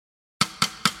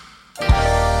The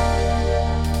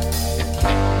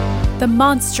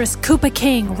monstrous Koopa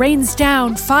King rains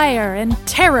down fire and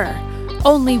terror.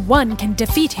 Only one can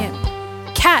defeat him.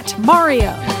 Cat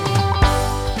Mario.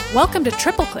 Welcome to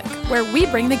Triple Click, where we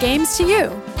bring the games to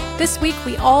you. This week,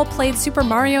 we all played Super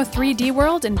Mario 3D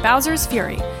World and Bowser's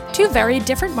Fury, two very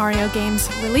different Mario games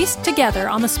released together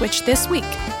on the Switch this week.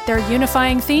 Their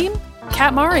unifying theme?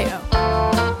 Cat Mario.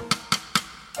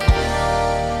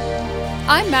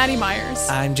 I'm Maddie Myers.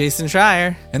 I'm Jason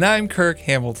Schreier. And I'm Kirk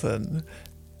Hamilton.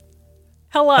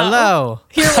 Hello.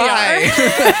 Here we are.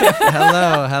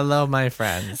 Hello, my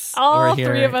friends. All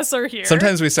three of us are here.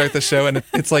 Sometimes we start the show and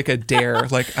it's like a dare.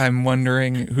 Like I'm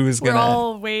wondering who's We're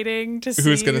all waiting to see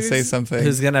who's gonna say something.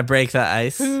 Who's gonna break the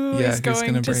ice? Who's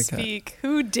going to speak?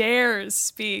 Who dares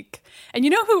speak? And you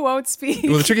know who won't speak?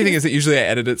 Well, the tricky thing is that usually I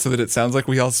edit it so that it sounds like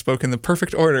we all spoke in the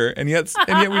perfect order, and yet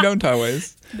we don't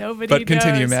always. Nobody But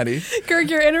continue, knows. Maddie. Kirk,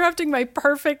 you're interrupting my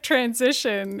perfect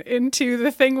transition into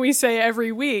the thing we say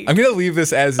every week. I'm going to leave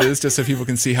this as is just so people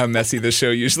can see how messy this show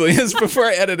usually is before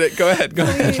I edit it. Go ahead.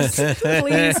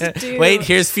 Please do. Wait,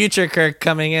 here's future Kirk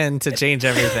coming in to change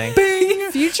everything.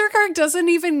 Future Kirk doesn't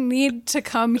even need to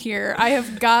come here. I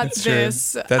have got That's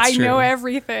this. true. That's I know true.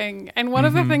 everything. And one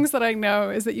of the things that I know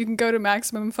is that you can go to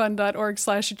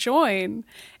MaximumFun.org/join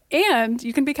and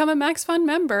you can become a Max Fun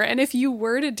member. And if you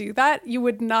were to do that, you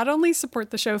would not only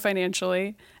support the show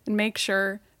financially and make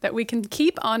sure that we can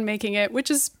keep on making it, which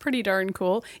is pretty darn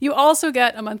cool. You also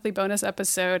get a monthly bonus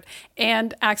episode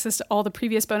and access to all the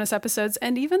previous bonus episodes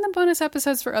and even the bonus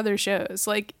episodes for other shows.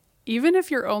 Like, even if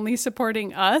you're only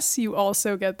supporting us, you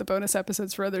also get the bonus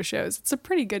episodes for other shows. It's a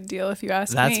pretty good deal if you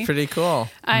ask me. That's pretty cool.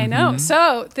 I know.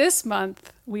 So this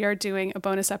month, we are doing a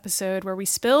bonus episode where we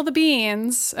spill the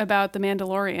beans about The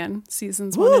Mandalorian,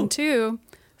 seasons 1 and 2.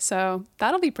 So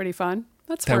that'll be pretty fun.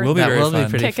 That's That worth will be That very will fun. be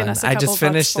pretty Kicking fun. us a I couple just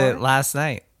finished bucks for it last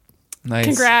night. Nice.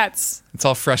 Congrats. It's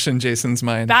all fresh in Jason's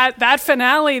mind. That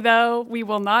finale, though, we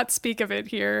will not speak of it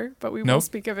here, but we will Nope.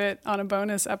 speak of it on a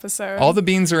bonus episode. All the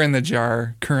beans are in the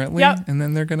jar currently, Yep. and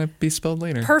then they're going to be spilled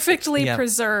later. perfectly Yep.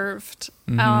 preserved.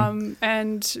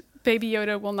 And Baby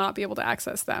Yoda will not be able to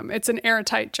access them. It's an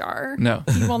airtight jar. No.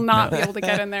 He will not be able to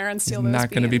get in there and steal those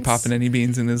Not going to be beans. popping any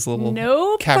beans in his little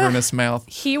Nope. cavernous mouth.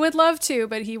 He would love to,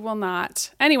 but he will not.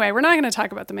 Anyway, we're not going to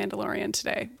talk about The Mandalorian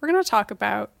today. We're going to talk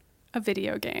about a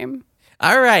video game.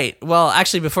 All right. Well,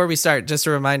 actually, before we start, just a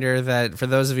reminder that for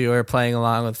those of you who are playing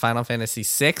along with Final Fantasy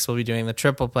VI, we'll be doing the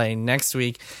triple play next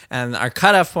week. And our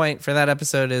cutoff point for that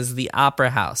episode is the Opera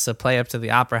House. So play up to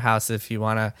the Opera House if you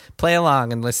want to play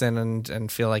along and listen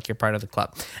and feel like you're part of the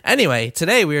club. Anyway,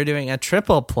 today we are doing a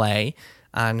triple play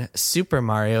on Super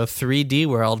Mario 3D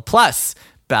World plus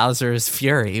Bowser's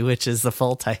Fury, which is the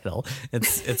full title.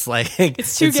 It's like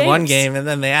It's two one games. game, and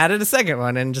then they added a second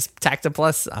one and just tacked a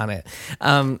plus on it,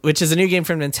 which is a new game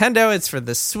from Nintendo. It's for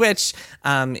the Switch.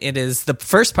 It is the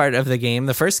first part of the game.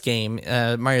 The first game,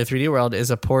 Mario 3D World,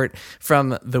 is a port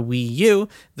from the Wii U.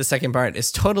 The second part is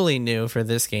totally new for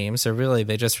this game. So really,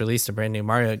 they just released a brand new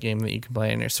Mario game that you can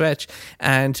play on your Switch,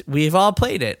 and we've all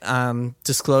played it.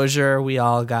 Disclosure: we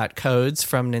all got codes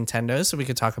from Nintendo, so we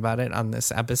could talk about it on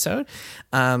this episode.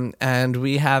 And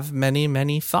we have many,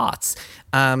 many thoughts.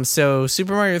 So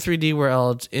Super Mario 3D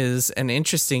World is an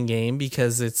interesting game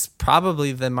because it's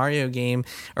probably the Mario game,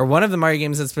 or one of the Mario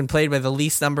games that's been played by the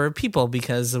least number of people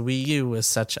because the Wii U was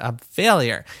such a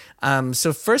failure.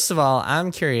 So first of all,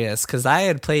 I'm curious because I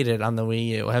had played it on the Wii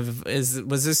U.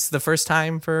 Was this the first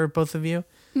time for both of you?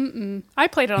 I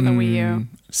played it on the Wii U.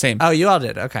 Same. Oh, you all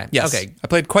did. Okay. Yes. Okay. I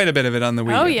played quite a bit of it on the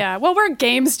Wii Oh U. yeah. Well, we're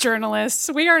games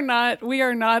journalists. We are not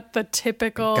the Got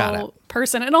typical it.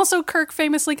 person. And also Kirk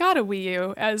famously got a Wii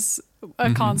U as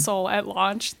a console at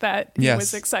launch that he Yes.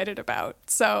 was excited about.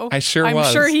 So I sure I'm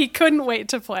was. sure he couldn't wait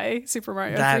to play Super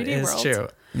Mario That 3D is World. true.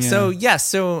 Yeah.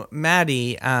 So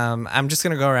Maddie, I'm just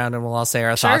going to go around and we'll all say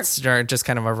our Sure. thoughts, or just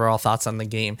kind of overall thoughts on the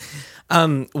game.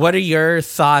 What are your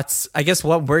thoughts? I guess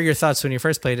what were your thoughts when you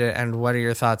first played it, and what are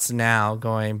your thoughts now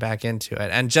going back into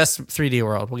it? And just 3D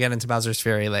World. We'll get into Bowser's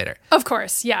Fury later. Of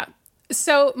course, yeah.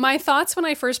 So my thoughts when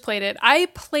I first played it, I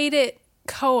played it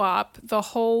co-op the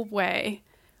whole way,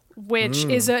 which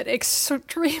is an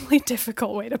extremely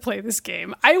difficult way to play this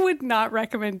game. I would not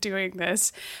recommend doing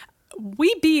this.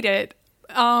 We beat it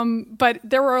but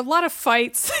there were a lot of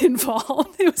fights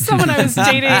involved. It was someone I was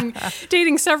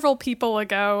dating several people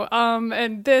ago.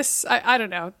 And this, I don't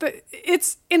know.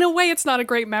 It's, in a way, it's not a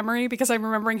great memory because I'm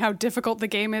remembering how difficult the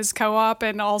game is co-op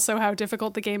and also how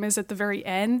difficult the game is at the very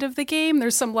end of the game.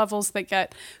 There's some levels that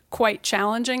get quite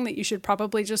challenging that you should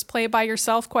probably just play by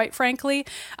yourself, quite frankly.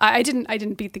 I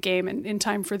didn't beat the game in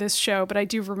time for this show, but I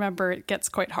do remember it gets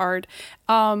quite hard.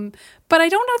 But I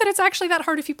don't know that it's actually that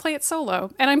hard if you play it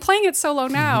solo. And I'm playing it solo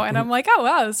now, and I'm like, oh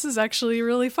wow, this is actually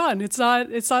really fun. It's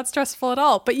not stressful at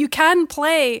all. But you can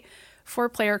play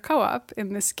 4-player co-op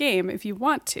in this game if you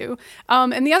want to.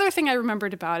 And the other thing I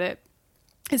remembered about it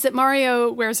is that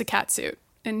Mario wears a catsuit.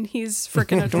 And he's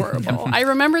freaking adorable. I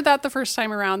remember that the first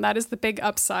time around. That is the big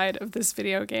upside of this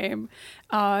video game.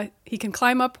 He can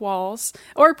climb up walls,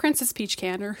 or Princess Peach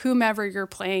can, or whomever you're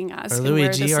playing as. Or can Luigi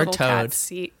wear this or little Toad.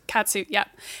 Catsuit, yeah.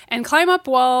 And climb up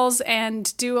walls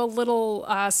and do a little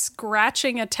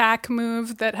scratching attack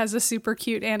move that has a super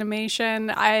cute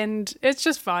animation. And it's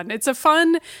just fun. It's a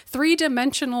fun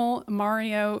 3-dimensional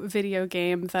Mario video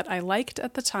game that I liked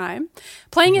at the time.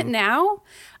 Playing it now,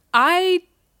 I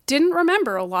didn't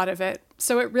remember a lot of it,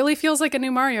 so it really feels like a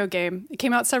new Mario game. It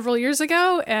came out several years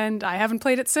ago, and I haven't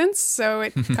played it since, so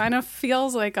it kind of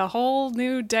feels like a whole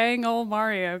new dang old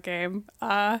Mario game.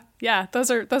 Yeah,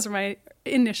 those are my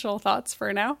initial thoughts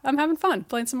for now. I'm having fun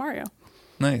playing some Mario.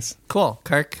 Nice. Cool.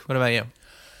 Kirk, what about you?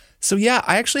 So yeah,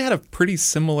 I actually had a pretty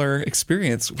similar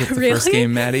experience with the Really? first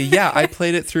game, Maddie. Yeah, I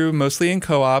played it through mostly in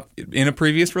co-op in a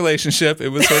previous relationship. It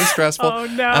was sort of stressful. Oh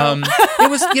no.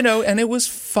 It was, and it was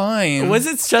fine. Was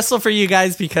it stressful for you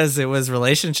guys because it was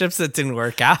relationships that didn't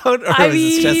work out, or was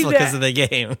it stressful because of the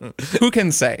game? Who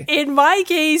can say? In my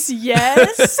case,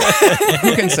 yes.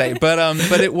 Who can say? But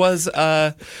it was.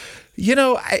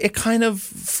 It kind of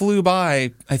flew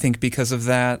by, I think, because of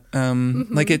that.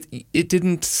 Like it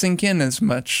didn't sink in as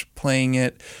much playing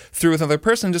it through with another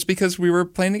person just because we were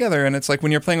playing together. And it's like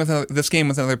when you're playing with this game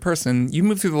with another person, you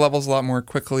move through the levels a lot more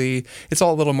quickly. It's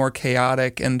all a little more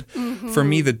chaotic. And for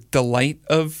me, the delight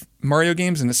of Mario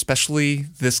games, and especially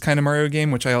this kind of Mario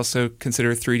game, which I also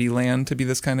consider 3D Land to be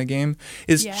this kind of game,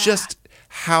 is just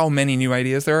how many new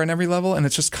ideas there are in every level, and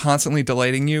it's just constantly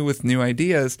delighting you with new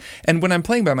ideas. And when I'm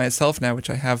playing by myself now, which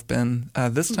I have been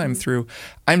this time through,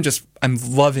 I'm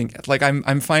loving it. Like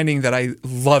I'm finding that I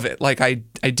love it. Like I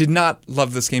did not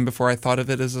love this game before. I thought of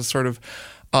it as a sort of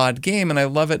odd game, and I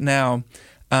love it now.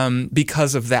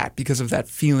 Because of that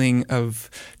feeling of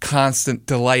constant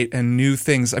delight and new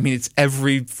things. I mean, it's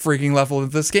every freaking level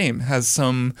of this game has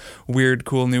some weird,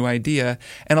 cool new idea.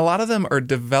 And a lot of them are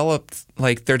developed,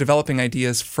 like they're developing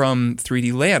ideas from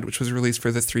 3D Land, which was released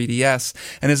for the 3DS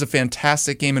and is a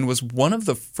fantastic game and was one of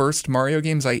the first Mario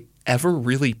games I ever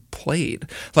really played.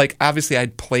 Like, obviously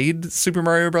I'd played Super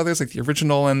Mario Brothers, like the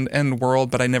original and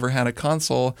World, but I never had a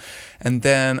console. And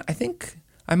then I think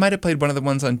I might have played one of the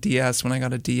ones on DS when I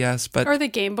got a DS, but Or the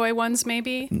Game Boy ones,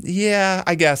 maybe? Yeah,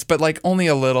 I guess, but like only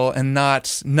a little, and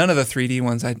none of the 3D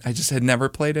ones. I just had never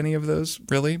played any of those,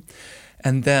 really.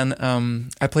 And then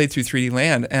I played through 3D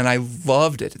Land, and I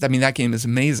loved it. I mean, that game is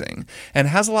amazing. And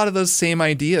it has a lot of those same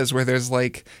ideas where there's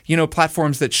like,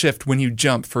 platforms that shift when you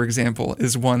jump, for example,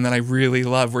 is one that I really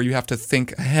love, where you have to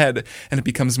think ahead, and it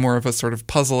becomes more of a sort of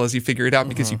puzzle as you figure it out,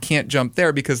 because you can't jump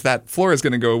there because that floor is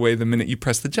going to go away the minute you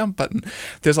press the jump button.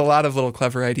 There's a lot of little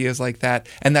clever ideas like that,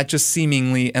 and that just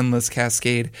seemingly endless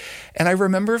cascade. And I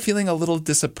remember feeling a little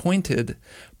disappointed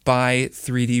by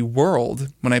 3D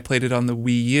World when I played it on the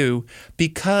Wii U,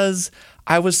 because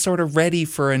I was sort of ready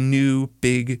for a new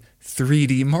big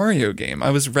 3D Mario game.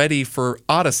 I was ready for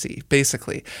Odyssey,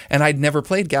 basically. And I'd never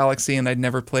played Galaxy, and I'd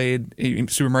never played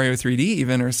Super Mario 3D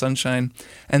even, or Sunshine.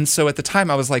 And so at the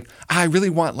time I was like, I really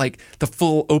want like the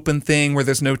full open thing where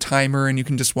there's no timer and you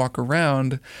can just walk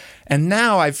around. And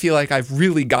now I feel like I've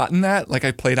really gotten that. Like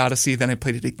I played Odyssey, then I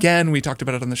played it again. We talked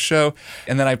about it on the show.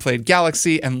 And then I played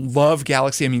Galaxy and love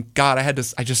Galaxy. I mean, God, I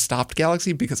just stopped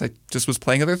Galaxy because I just was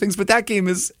playing other things. But that game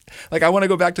is like, I want to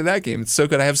go back to that game. It's so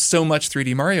good. I have so much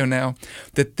 3D Mario now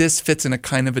that this fits in a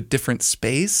kind of a different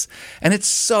space. And it's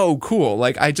so cool.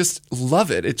 Like I just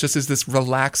love it. It just is this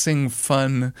relaxing,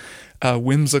 fun,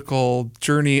 whimsical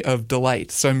journey of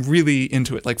delight. So I'm really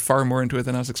into it, like far more into it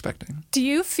than I was expecting. Do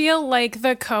you feel like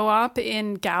the co-op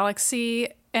in Galaxy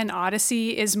and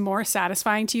Odyssey is more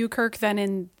satisfying to you, Kirk, than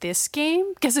in this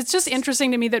game? Because it's just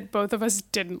interesting to me that both of us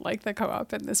didn't like the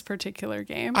co-op in this particular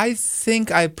game. I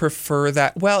think I prefer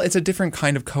that. Well, it's a different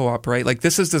kind of co-op, right? Like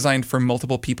this is designed for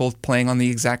multiple people playing on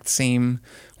the exact same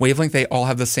wavelength. They all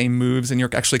have the same moves, and you're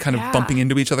actually kind of bumping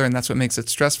into each other, and that's what makes it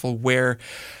stressful. Where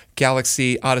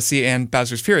Galaxy, Odyssey, and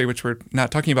Bowser's Fury, which we're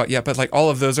not talking about yet, but like all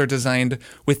of those are designed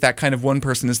with that kind of one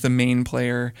person is the main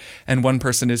player and one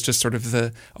person is just sort of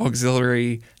the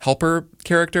auxiliary helper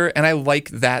character. And I like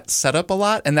that setup a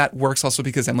lot. And that works also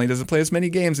because Emily doesn't play as many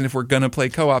games. And if we're going to play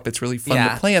co-op, it's really fun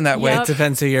to play in that way. Yep. It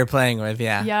depends who you're playing with,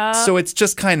 yeah. Yeah. So it's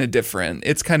just kind of different.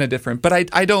 It's kind of different.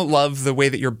 But I don't love the way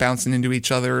that you're bouncing into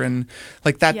each other. And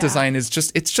like that design is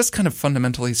it's just kind of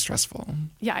fundamentally stressful.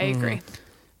 Yeah, I agree.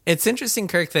 It's interesting,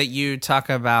 Kirk, that you talk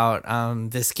about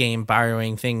this game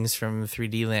borrowing things from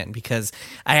 3D Land, because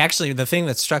the thing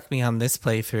that struck me on this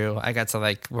playthrough, I got to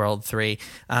like World 3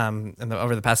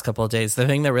 over the past couple of days. The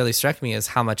thing that really struck me is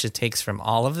how much it takes from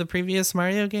all of the previous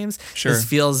Mario games. Sure. This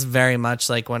feels very much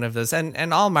like one of those,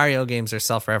 and all Mario games are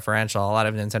self-referential. A lot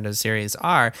of Nintendo series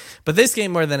are, but this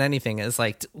game more than anything is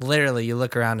like literally you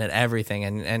look around at everything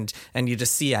and you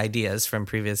just see ideas from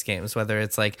previous games, whether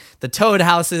it's like the Toad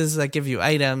houses that give you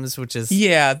items, which is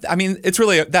I mean, it's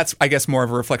really that's I guess more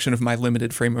of a reflection of my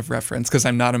limited frame of reference because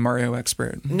I'm not a Mario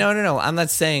expert. No, I'm not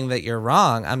saying that you're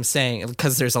wrong. I'm saying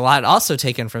because there's a lot also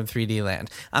taken from 3D Land.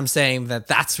 I'm saying that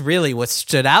that's really what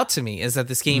stood out to me is that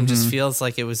this game just feels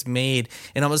like it was made.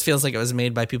 It almost feels like it was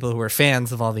made by people who were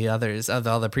fans of all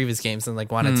the previous games and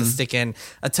like wanted to stick in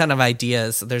a ton of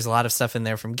ideas. There's a lot of stuff in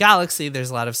there from Galaxy.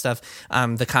 There's a lot of stuff.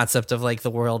 The concept of like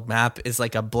the world map is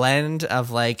like a blend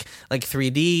of like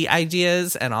 3D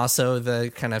ideas and also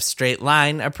the kind of straight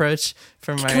line approach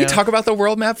from Mario. Can we talk about the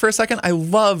world map for a second? I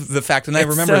love the fact, and I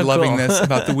remember so loving cool. this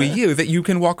about the Wii U, that you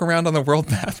can walk around on the world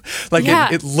map. Like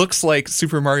it looks like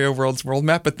Super Mario World's world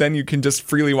map, but then you can just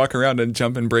freely walk around and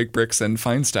jump and break bricks and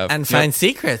find stuff. And find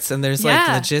secrets, and there's like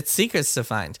legit secrets to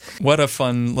find. What a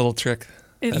fun little trick.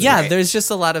 Great. There's just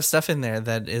a lot of stuff in there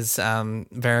that is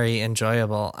very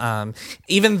enjoyable.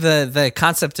 Even the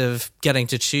concept of getting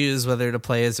to choose whether to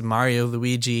play as Mario,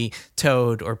 Luigi,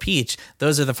 Toad, or Peach.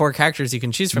 Those are the 4 characters you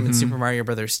can choose from in Super Mario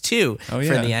Brothers 2 for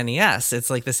the NES. It's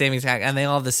like the same exact, and they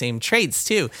all have the same traits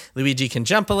too. Luigi can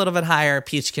jump a little bit higher.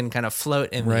 Peach can kind of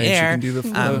float in the air. She can do the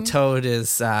float. Toad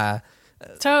is...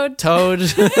 Toad.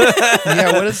 Does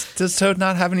Toad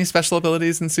not have any special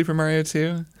abilities in Super Mario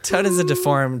 2? Toad is a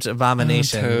deformed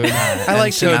abomination. Toad. I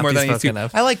like should Toad not more be than I used spoken to.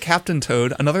 of. I like Captain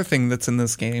Toad. Another thing that's in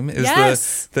this game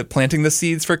is the planting the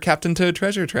seeds for Captain Toad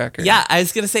Treasure Tracker. Yeah, I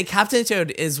was going to say Captain Toad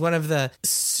is one of the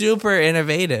super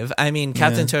innovative. I mean,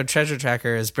 Captain Toad Treasure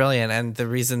Tracker is brilliant, and the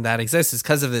reason that exists is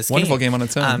because of this wonderful game on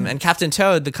its own. And Captain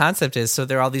Toad, the concept is, so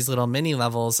there are all these little mini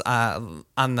levels on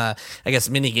the, I guess,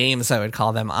 mini games, I would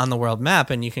call them, on the world map,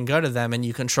 and you can go to them and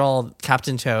you control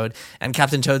Captain Toad, and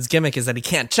Captain Toad's gimmick is that he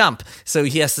can't jump, so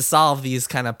he has to solve these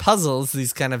kind of puzzles,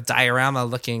 these kind of diorama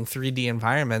looking 3D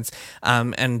environments,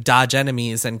 and dodge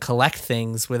enemies and collect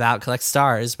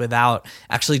stars without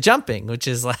actually jumping, which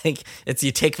is like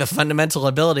you take the fundamental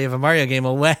ability of a Mario game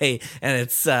away, and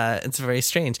it's very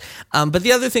strange. But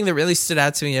the other thing that really stood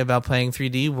out to me about playing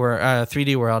 3D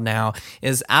World now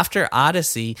is after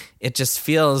Odyssey, it just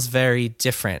feels very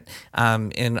different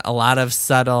in a lot of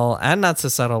subtle and not so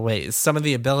subtle ways. Some of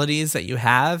the abilities that you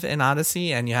have in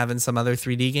Odyssey and you have in some other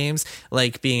 3D games,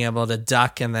 like being able to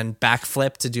duck and then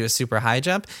backflip to do a super high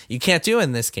jump, you can't do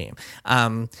in this game.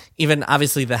 Even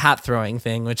obviously the hat throwing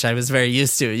thing, which I was very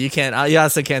used to, you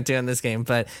also can't do in this game,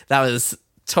 but that was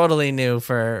totally new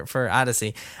for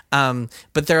Odyssey.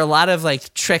 But there are a lot of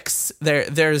like tricks.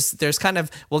 There's kind of,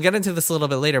 we'll get into this a little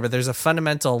bit later, but there's a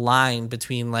fundamental line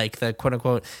between like the quote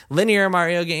unquote linear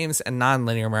Mario games and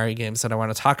non-linear Mario games that I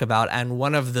want to talk about. And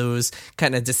one of those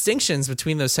kind of distinctions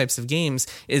between those types of games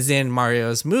is in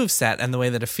Mario's moveset and the way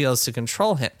that it feels to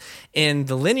control him. In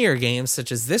the linear games, such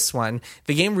as this one,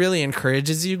 the game really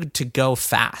encourages you to go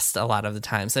fast a lot of the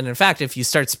times. And in fact, if you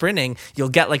start sprinting, you'll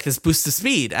get like this boost of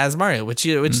speed as Mario, which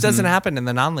doesn't happen in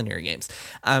the non-linear games.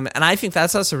 And I think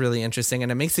that's also really interesting,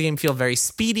 and it makes the game feel very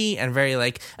speedy and very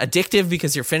like addictive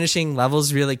because you're finishing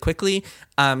levels really quickly.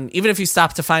 Even if you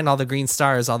stop to find all the green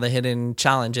stars, all the hidden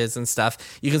challenges and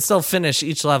stuff, you can still finish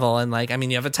each level. And like, I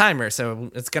mean, you have a timer, so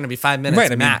it's going to be 5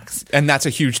 minutes max. And that's a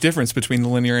huge difference between the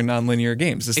linear and non-linear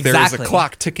games. There is a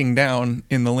clock ticking down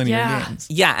in the linear games.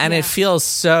 Yeah, and it feels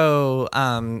so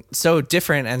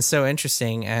different and so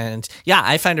interesting. And yeah,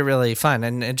 I find it really fun,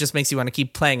 and it just makes you want to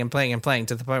keep playing and playing and playing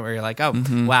to the point where you're like, oh,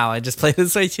 wow, I just played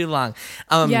this way too long.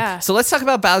 So let's talk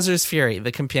about Bowser's Fury,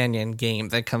 the companion game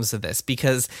that comes with this,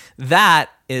 because that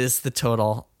is the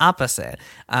total opposite.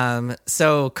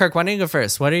 So Kirk, why don't you go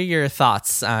first? What are your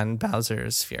thoughts on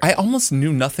Bowser's Fury? I almost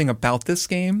knew nothing about this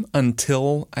game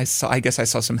until I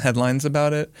saw some headlines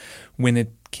about it when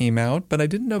it came out, but I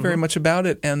didn't know very much about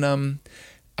it. And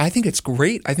I think it's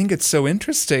great. I think it's so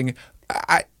interesting.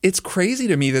 It's crazy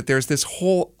to me that there's this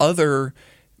whole other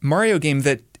Mario game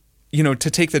that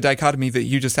to take the dichotomy that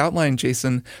you just outlined,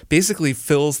 Jason, basically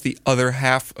fills the other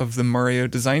half of the Mario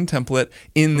design template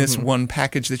in this one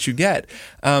package that you get.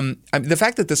 The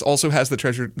fact that this also has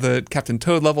the Captain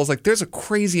Toad levels, like there's a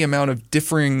crazy amount of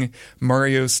differing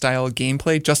Mario style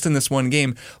gameplay just in this one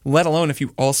game, let alone if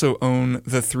you also own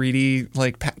the 3D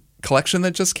collection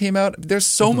that just came out. There's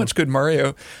so much good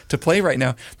Mario to play right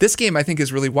now. This game I think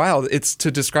is really wild. It's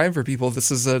to describe for people,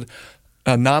 this is a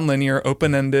non-linear,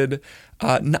 open-ended,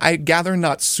 I gather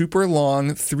not super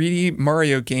long 3D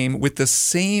Mario game with the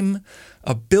same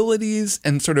abilities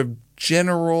and sort of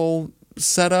general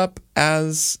setup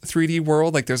as 3D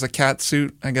World. Like there's a cat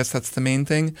suit, I guess that's the main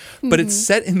thing. But it's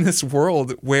set in this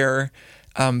world where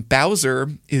Bowser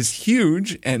is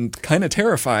huge and kind of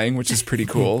terrifying, which is pretty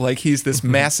cool. Like he's this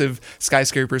massive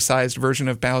skyscraper-sized version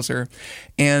of Bowser,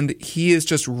 and he is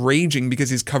just raging because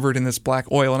he's covered in this black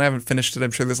oil. And I haven't finished it.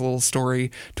 I'm sure there's a little story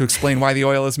to explain why the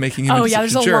oil is making him.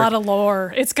 There's a lot of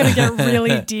lore. It's going to get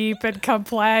really deep and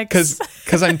complex.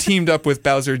 Because I'm teamed up with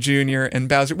Bowser Jr. and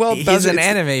Bowser. Well, he's an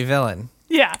anime villain.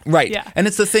 Yeah. Right. Yeah. And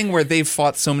it's the thing where they've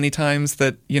fought so many times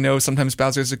that, sometimes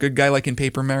Bowser's a good guy, like in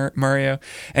Paper Mario.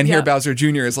 And here Bowser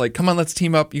Jr. is like, come on, let's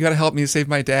team up. You got to help me save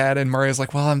my dad. And Mario's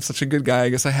like, well, I'm such a good guy. I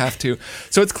guess I have to.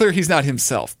 So it's clear he's not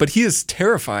himself, but he is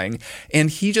terrifying.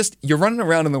 And you're running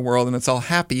around in the world and it's all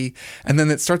happy. And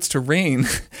then it starts to rain.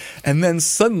 And then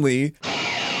suddenly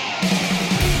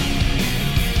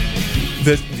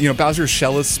Bowser's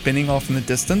shell is spinning off in the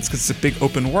distance because it's a big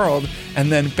open world,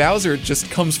 and then Bowser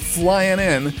just comes flying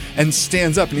in and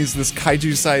stands up, and he's this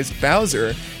kaiju-sized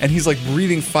Bowser, and he's like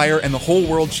breathing fire, and the whole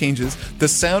world changes. The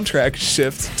soundtrack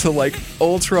shifts to like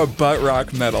ultra butt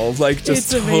rock metal, like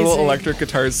just total electric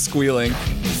guitars squealing.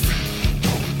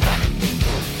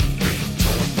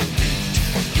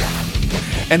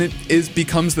 And it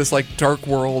becomes this like dark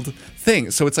world thing.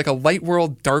 So it's like a light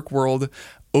world, dark world,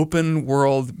 open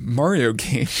world Mario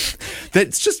game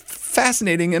that's just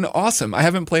fascinating and awesome. I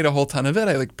haven't played a whole ton of it.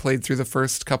 I played through the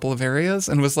first couple of areas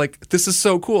and was like, this is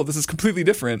so cool. This is completely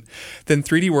different than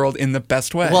 3D World in the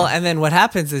best way. Well, and then what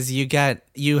happens is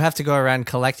you have to go around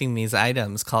collecting these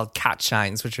items called cat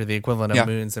shines, which are the equivalent of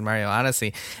moons in Mario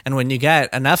Odyssey. And when you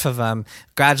get enough of them,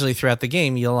 gradually throughout the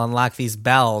game, you'll unlock these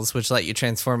bells, which let you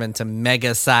transform into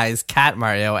mega-sized Cat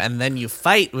Mario, and then you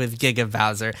fight with Giga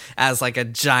Bowser as like a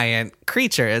giant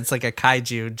creature. It's like a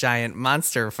kaiju giant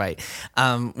monster fight,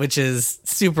 which is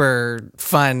super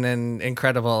fun and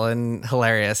incredible and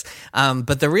hilarious.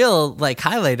 But the real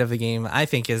highlight of the game, I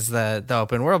think, is the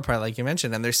open world part, like you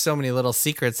mentioned. And there's so many little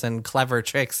secrets and clever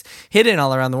tricks hidden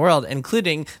all around the world,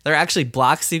 including there are actually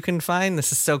blocks you can find.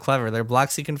 This is so clever. There are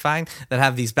blocks you can find that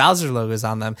have these Bowser logos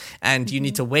on them, and you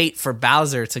need to wait for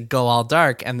Bowser to go all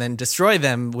dark and then destroy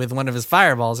them with one of his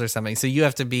fireballs or something. So you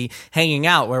have to be hanging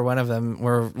out where one of them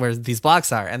where these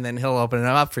blocks are, and then he'll open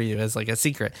them up for you as like a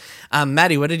secret.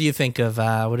 Maddie, what did you think of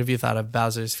what have you thought of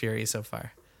Bowser's Fury so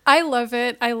far? I love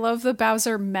it. I love the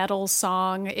Bowser metal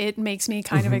song. It makes me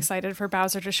kind of excited for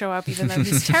Bowser to show up, even though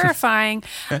he's terrifying.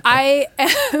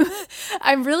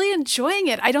 I'm really enjoying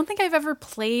it. I don't think I've ever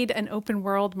played an open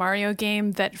world Mario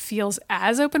game that feels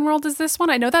as open world as this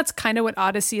one. I know that's kind of what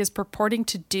Odyssey is purporting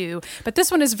to do, but this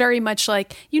one is very much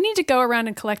like you need to go around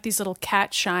and collect these little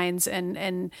cat shines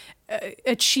and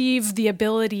achieve the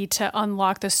ability to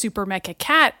unlock the Super Mecha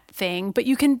Cat thing, but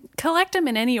you can collect them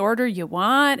in any order you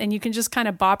want, and you can just kind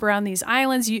of bop around these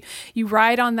islands. You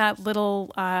ride on that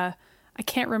little I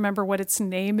can't remember what its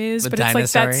name is, but dinosaur,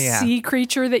 it's like that sea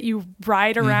creature that you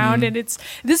ride around, and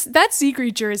that sea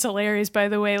creature is hilarious, by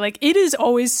the way. Like, it is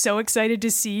always so excited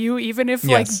to see you, even if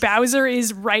like Bowser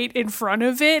is right in front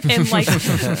of it, and like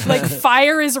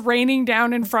fire is raining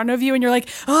down in front of you, and you're like,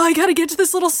 oh, I gotta get to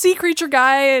this little sea creature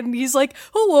guy, and he's like,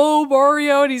 hello,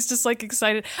 Mario, and he's just like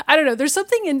excited. I don't know. There's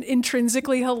something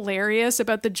intrinsically hilarious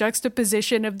about the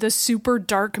juxtaposition of the super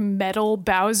dark metal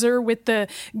Bowser with the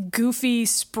goofy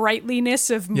sprightliness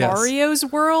of Mario's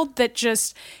world that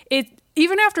just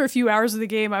even after a few hours of the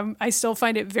game, I still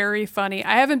find it very funny.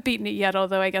 I haven't beaten it yet,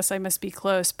 although I guess I must be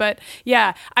close. But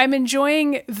yeah, I'm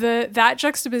enjoying that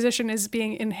juxtaposition as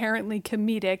being inherently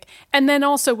comedic, and then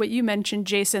also what you mentioned,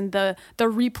 Jason, the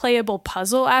replayable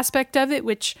puzzle aspect of it,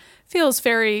 which feels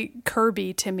very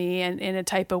Kirby to me in a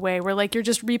type of way where like you're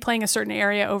just replaying a certain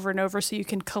area over and over so you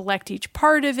can collect each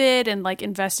part of it and like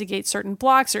investigate certain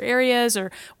blocks or areas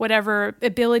or whatever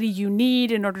ability you need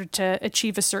in order to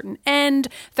achieve a certain end.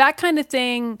 That kind of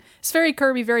thing. It's very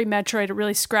Kirby, very Metroid. It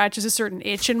really scratches a certain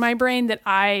itch in my brain that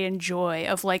I enjoy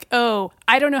of like, oh,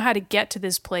 I don't know how to get to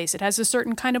this place. It has a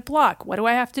certain kind of block. What do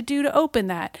I have to do to open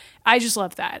that? I just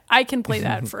love that. I can play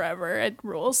that forever. It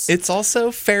rules. It's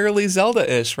also fairly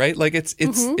Zelda-ish, right? Like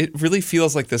it really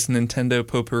feels like this Nintendo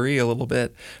potpourri a little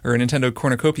bit, or a Nintendo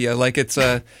cornucopia. Like it's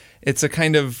a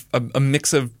kind of a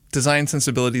mix of design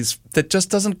sensibilities that just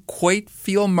doesn't quite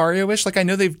feel Mario-ish. Like I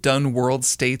know they've done world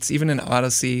states, even in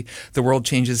Odyssey, the world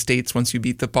changes states once you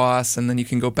beat the boss, and then you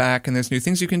can go back and there's new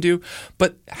things you can do.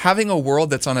 But having a world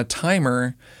that's on a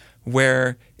timer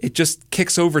where it just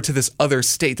kicks over to this other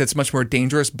state that's much more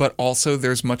dangerous, but also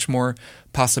there's much more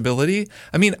possibility.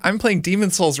 I mean, I'm playing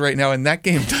Demon's Souls right now, and that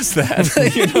game does that.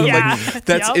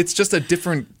 It's just a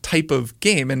different type of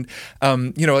game. And,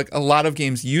 like a lot of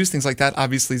games use things like that.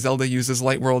 Obviously, Zelda uses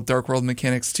light world, dark world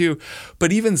mechanics too.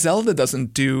 But even Zelda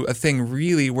doesn't do a thing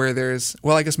really where there's,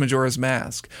 well, I guess Majora's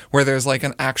Mask, where there's like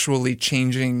an actually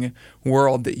changing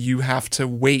world that you have to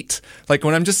wait. Like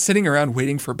when I'm just sitting around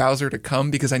waiting for Bowser to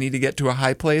come because I need to get to a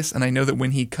high place, and I know that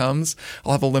when he comes,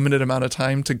 I'll have a limited amount of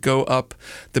time to go up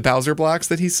the Bowser blocks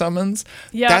that he summons.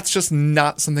 Yep. That's just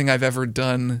not something I've ever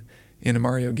done in a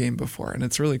Mario game before, and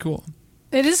it's really cool.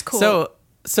 It is cool.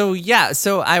 So now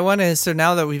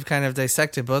that we've kind of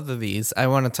dissected both of these, I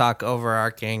want to talk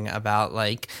overarching about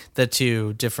like the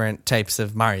two different types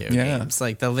of Mario games,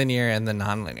 like the linear and the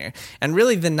non-linear. And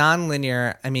really the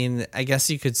non-linear, I mean, I guess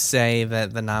you could say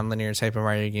that the non-linear type of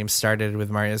Mario game started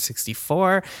with Mario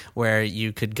 64, where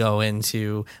you could go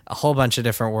into a whole bunch of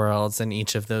different worlds, and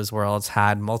each of those worlds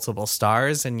had multiple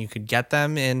stars, and you could get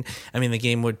them in. I mean, the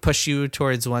game would push you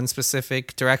towards one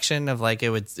specific direction of like,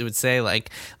 it would say like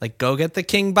go get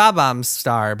the King Bob-omb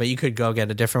star, but you could go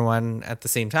get a different one at the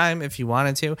same time if you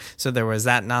wanted to. So there was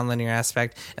that nonlinear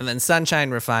aspect, and then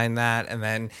Sunshine refined that, and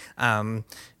then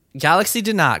Galaxy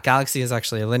did not. Galaxy is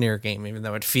actually a linear game, even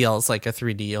though it feels like a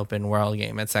 3D open world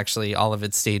game. It's actually, all of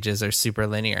its stages are super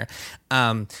linear.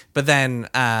 But then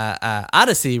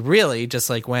Odyssey really just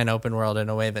like went open world in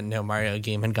a way that no Mario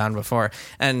game had gone before.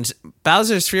 And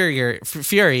Bowser's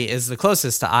Fury is the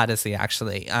closest to Odyssey,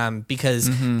 actually, because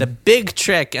the big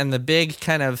trick and the big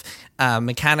kind of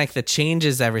mechanic that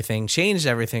changed everything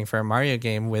for a Mario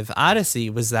game with Odyssey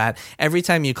was that every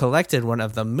time you collected one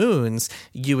of the moons,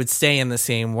 you would stay in the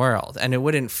same world, and it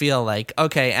wouldn't feel like,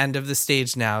 okay, end of the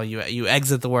stage now, you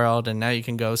exit the world and now you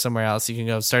can go somewhere else, you can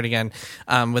go start again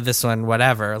with this one,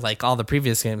 whatever, like all the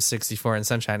previous games, 64 and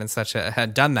Sunshine and such,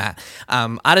 had done that.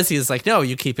 Odyssey is like, no,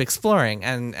 you keep exploring,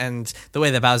 and the way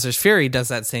that Bowser's Fury does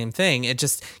that same thing, it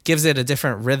just gives it a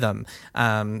different rhythm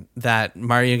that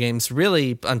Mario games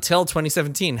really, until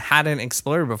 2017, hadn't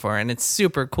explored before. And it's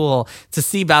super cool to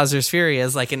see Bowser's Fury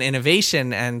as like an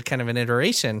innovation and kind of an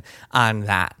iteration on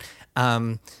that.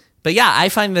 But yeah, I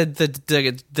find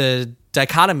the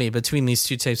dichotomy between these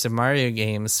two types of Mario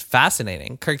games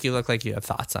fascinating. Kirk, you look like you have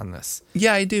thoughts on this.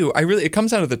 Yeah, I do. It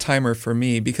comes out of the timer for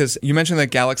me, because you mentioned that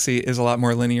Galaxy is a lot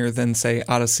more linear than, say,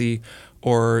 Odyssey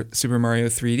or Super Mario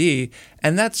 3D.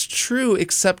 And that's true,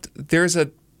 except there's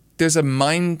a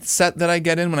mindset that I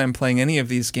get in when I'm playing any of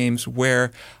these games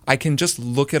where I can just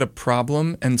look at a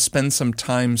problem and spend some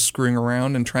time screwing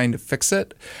around and trying to fix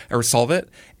it or solve it.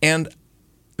 And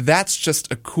that's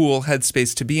just a cool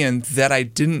headspace to be in that I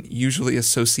didn't usually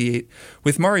associate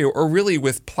with Mario, or really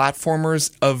with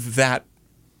platformers of that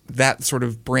sort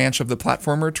of branch of the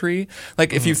platformer tree.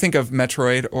 Like if you think of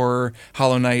Metroid or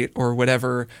Hollow Knight or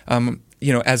whatever,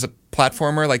 as a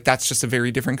platformer, like that's just a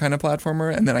very different kind of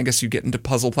platformer. And then I guess you get into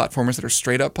puzzle platformers that are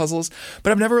straight up puzzles.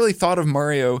 But I've never really thought of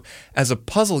Mario as a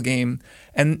puzzle game.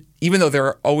 And even though there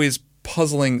are always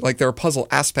puzzling, like there are puzzle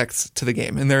aspects to the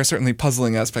game, and there are certainly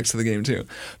puzzling aspects to the game too.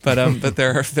 But but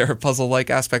there are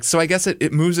puzzle-like aspects. So I guess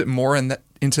it moves it more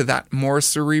into that more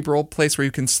cerebral place where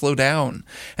you can slow down,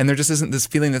 and there just isn't this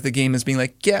feeling that the game is being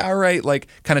like, yeah, all right, like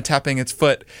kind of tapping its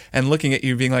foot and looking at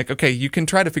you being like, okay, you can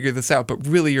try to figure this out, but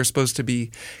really you're supposed to be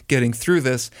getting through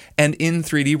this. And in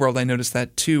 3D World, I noticed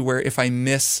that too, where if I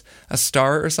miss a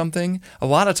star or something, a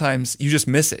lot of times you just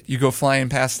miss it. You go flying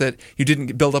past it, you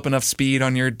didn't build up enough speed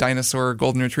on your dinosaur or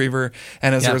golden retriever,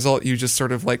 and as a result you just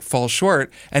sort of like fall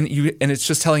short, and it's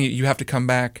just telling you have to come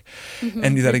back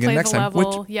and do that again next time.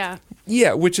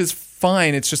 Which is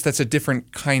fine. It's just that's a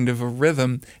different kind of a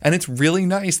rhythm. And it's really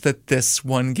nice that this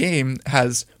one game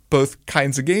has both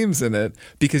kinds of games in it,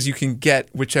 because you can get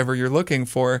whichever you're looking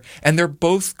for, and they're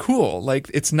both cool.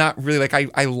 Like it's not really like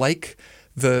I like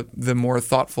the more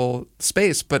thoughtful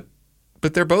space, but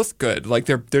but they're both good. Like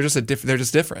they're just they're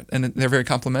just different, and they're very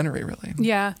complementary, really.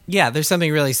 Yeah. Yeah, there's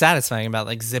something really satisfying about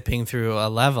like zipping through a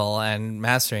level and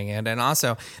mastering it. And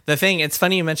also the thing, it's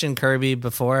funny you mentioned Kirby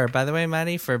before, by the way,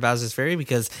 Maddie, for Bowser's Fury,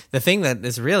 because the thing that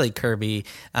is really Kirby,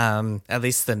 at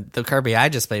least the Kirby I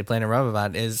just played, Planet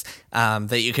Robobot, is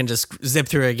that you can just zip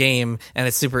through a game and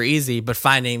it's super easy, but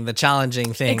finding the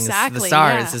challenging things, the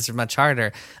stars, is much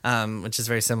harder, which is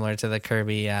very similar to the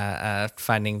Kirby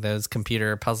finding those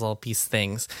computer puzzle piece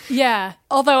things. Yeah,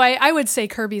 although I would say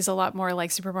Kirby's a lot more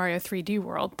like Super Mario 3D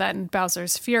World than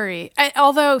Bowser's Fury.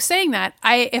 Although saying that,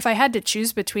 if I had to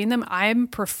choose between them, I'm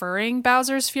preferring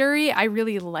Bowser's Fury. I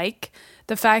really like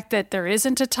the fact that there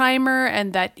isn't a timer,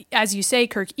 and that, as you say,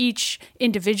 Kirk, each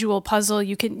individual puzzle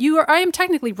I am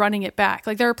technically running it back.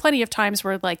 Like there are plenty of times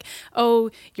where like,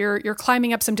 oh, you're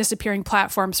climbing up some disappearing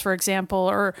platforms, for example,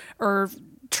 or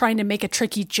trying to make a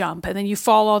tricky jump, and then you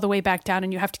fall all the way back down,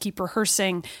 and you have to keep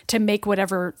rehearsing to make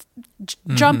whatever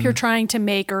jump you're trying to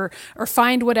make, or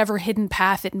find whatever hidden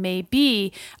path it may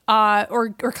be,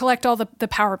 or collect all the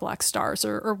power block stars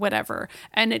or whatever,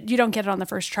 and you don't get it on the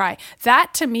first try.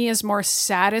 That to me is more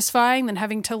satisfying than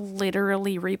having to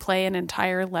literally replay an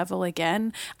entire level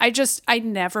again. I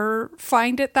never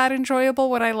find it that enjoyable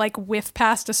when I like whiff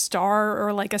past a star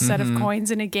or like a set of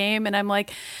coins in a game, and I'm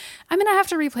like, I'm going to have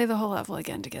to replay the whole level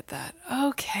again to get that.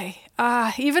 Okay.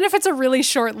 Even if it's a really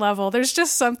short level, there's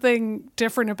just something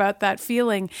different about that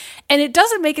feeling. And it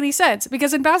doesn't make any sense,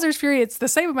 because in Bowser's Fury, it's the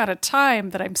same amount of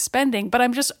time that I'm spending, but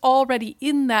I'm just already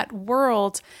in that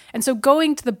world. And so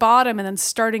going to the bottom and then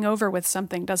starting over with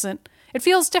something it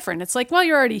feels different. It's like, well,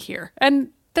 you're already here. And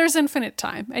there's infinite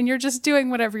time, and you're just doing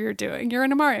whatever you're doing. You're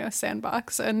in a Mario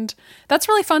sandbox, and that's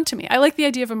really fun to me. I like the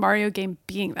idea of a Mario game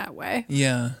being that way.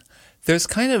 Yeah. There's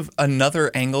kind of another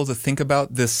angle to think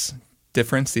about this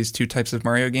difference, these two types of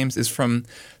Mario games, is from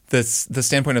the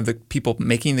standpoint of the people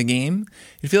making the game.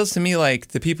 It feels to me like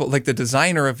the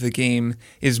designer of the game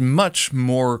is much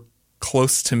more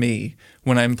close to me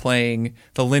when I'm playing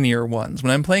the linear ones.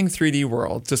 When I'm playing 3D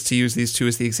World, just to use these two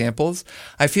as the examples,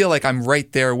 I feel like I'm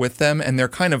right there with them, and they're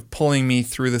kind of pulling me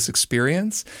through this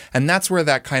experience. And that's where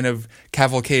that kind of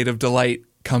cavalcade of delight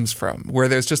comes from, where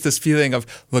there's just this feeling of,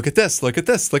 look at this, look at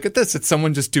this, look at this. It's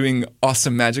someone just doing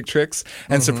awesome magic tricks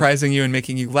and surprising you and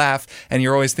making you laugh. And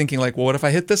you're always thinking like, well, what if I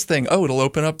hit this thing? Oh, it'll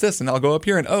open up this, and I'll go up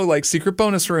here, and oh, like secret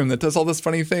bonus room that does all this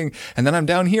funny thing. And then I'm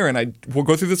down here, and I will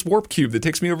go through this warp cube that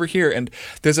takes me over here. And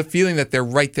there's a feeling that they're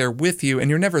right there with you, and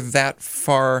you're never that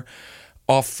far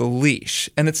off the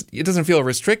leash. And it doesn't feel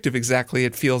restrictive exactly.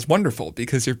 It feels wonderful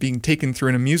because you're being taken through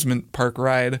an amusement park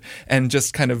ride and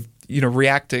just kind of,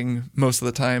 reacting most of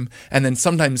the time, and then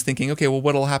sometimes thinking, okay, well,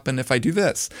 what'll happen if I do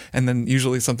this? And then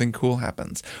usually something cool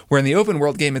happens. Where in the open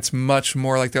world game, it's much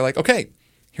more like they're like, okay,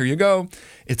 here you go.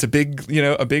 It's a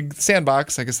big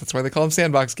sandbox. I guess that's why they call them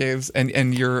sandbox games,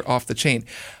 and you're off the chain.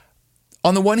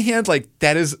 On the one hand, like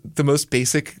that is the most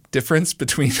basic difference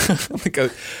between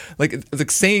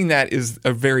like saying that is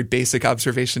a very basic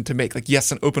observation to make. Like,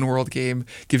 yes, an open world game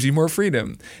gives you more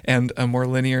freedom, and a more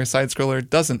linear side scroller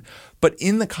doesn't. But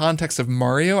in the context of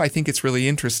Mario, I think it's really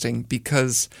interesting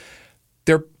because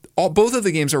both of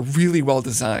the games are really well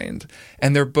designed,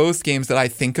 and they're both games that I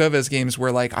think of as games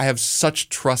where like I have such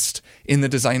trust in the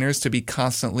designers to be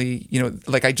constantly,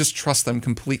 like I just trust them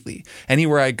completely.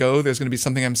 Anywhere I go, there's going to be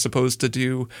something I'm supposed to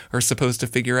do or supposed to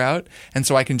figure out, and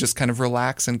so I can just kind of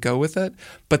relax and go with it.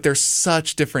 But they're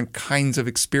such different kinds of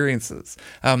experiences.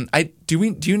 Do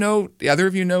either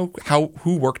of you know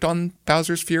who worked on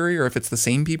Bowser's Fury, or if it's the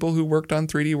same people who worked on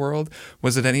 3D World?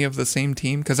 Was it any of the same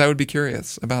team? Because I would be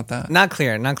curious about that. Not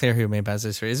clear who made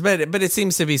Bowser's Fury, but it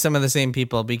seems to be some of the same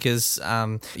people, because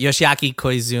Yoshiaki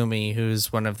Koizumi,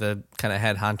 who's one of the kind of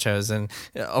head honchos and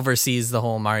oversees the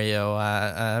whole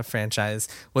Mario franchise,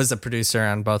 was a producer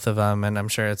on both of them, and I'm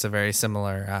sure it's a very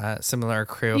similar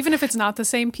crew. Even if it's not the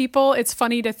same people, it's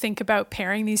funny to think about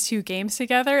pairing these two games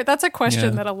together. That's a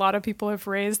question that a lot of people have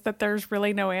raised that there's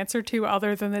really no answer to,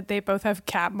 other than that they both have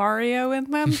Cat Mario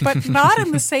in them, but not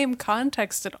in the same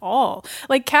context at all.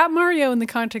 Like Cat Mario in the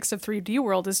context of 3D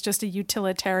World is just a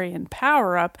utilitarian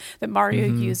power-up that Mario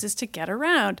uses to get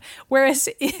around. Whereas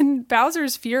in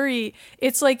Bowser's Fury,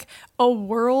 it's like a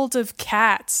world of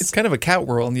cats. It's kind of a cat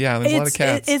world, yeah. There's a lot of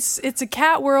cats. It's a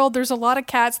cat world. There's a lot of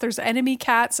cats. There's enemy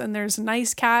cats, and there's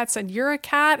nice cats, and you're a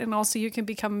cat, and also you can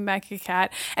become a mecha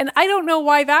cat. And I don't know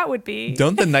why that would be.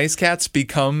 Don't the nice cats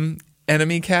become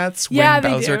enemy cats when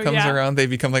Bowser comes around? They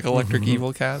become like electric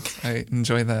evil cats. I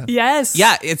enjoy that. Yes.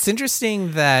 Yeah, it's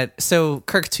interesting that, so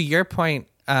Kirk, to your point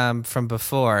from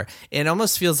before, it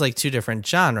almost feels like two different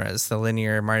genres, the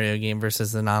linear Mario game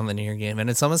versus the non-linear game. And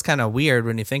it's almost kind of weird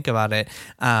when you think about it,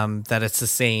 that it's the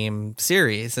same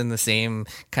series and the same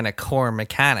kind of core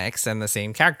mechanics and the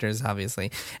same characters,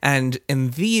 obviously. And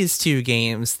in these two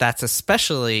games, that's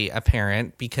especially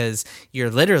apparent because you're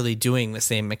literally doing the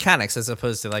same mechanics as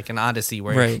opposed to like an Odyssey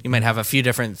where you might have a few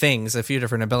different things, a few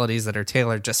different abilities that are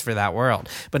tailored just for that world.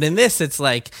 But in this, it's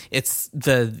like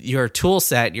your tool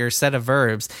set, your set of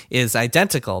verbs is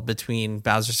identical between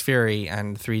Bowser's Fury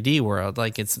and 3D World.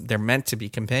 Like they're meant to be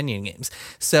companion games.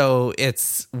 So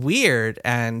it's weird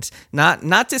and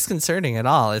not disconcerting at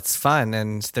all. It's fun,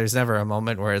 and there's never a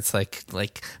moment where it's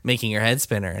like making your head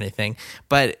spin or anything.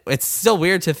 But it's still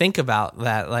weird to think about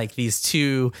that, like these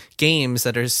two games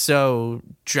that are so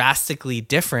drastically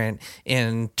different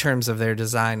in terms of their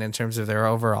design, in terms of their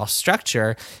overall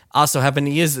structure, also happen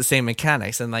to use the same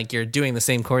mechanics, and like you're doing the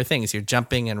same core things. You're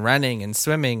jumping and running and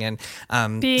swimming and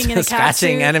being in a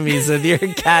scratching enemies with your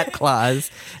cat claws,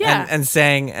 and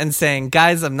saying,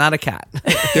 guys, I'm not a cat.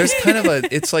 There's kind of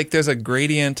it's like there's a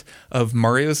gradient of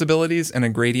Mario's abilities and a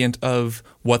gradient of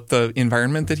what the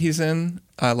environment that he's in,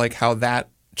 like how that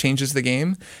changes the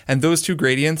game. And those two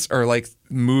gradients are like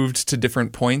moved to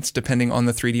different points depending on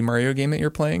the 3D Mario game that you're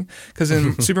playing. Because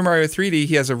in Super Mario 3D,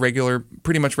 he has a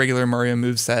pretty much regular Mario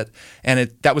moveset,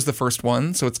 and that was the first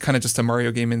one, so it's kind of just a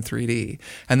Mario game in 3D.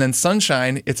 And then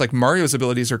Sunshine, it's like Mario's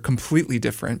abilities are completely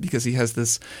different because he has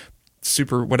this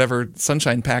super whatever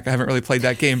Sunshine pack. I haven't really played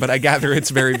that game, but I gather it's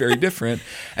very, very different.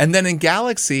 And then in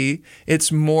Galaxy,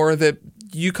 it's more that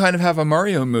you kind of have a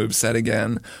Mario moveset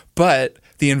again, but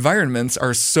the environments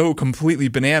are so completely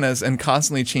bananas and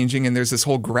constantly changing, and there's this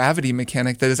whole gravity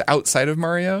mechanic that is outside of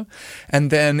Mario. And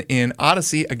then in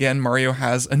Odyssey, again, Mario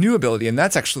has a new ability, and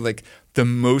that's actually like the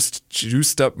most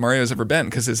juiced up Mario's ever been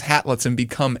because his hat lets him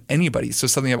become anybody. So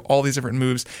suddenly you have all these different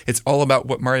moves. It's all about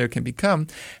what Mario can become.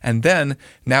 And then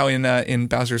now in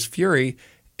Bowser's Fury,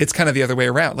 it's kind of the other way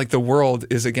around. Like the world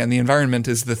is, again, the environment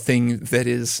is the thing that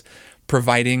is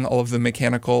providing all of the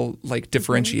mechanical like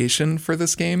differentiation for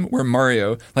this game, where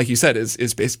Mario, like you said,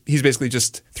 he's basically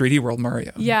just 3D World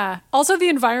Mario. Yeah. Also, the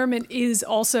environment is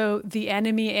also the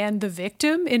enemy and the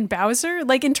victim in Bowser.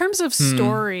 Like in terms of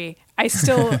story, I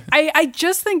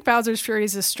just think Bowser's Fury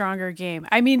is a stronger game.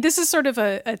 I mean, this is sort of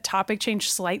a topic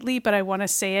change slightly, but I want to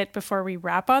say it before we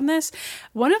wrap on this.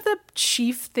 One of the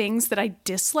chief things that I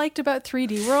disliked about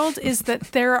 3D World is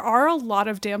that there are a lot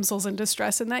of damsels in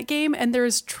distress in that game, and there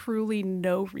is truly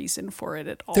no reason for it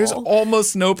at all. There's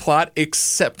almost no plot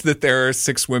except that there are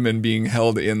 6 women being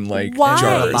held in like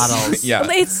jars. Bottles. Yeah.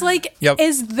 It's like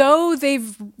as though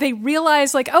they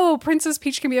realize like, oh, Princess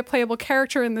Peach can be a playable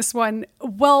character in this one.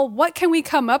 Well, what can we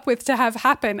come up with to have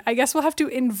happen? I guess we'll have to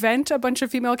invent a bunch of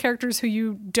female characters who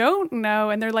you don't know,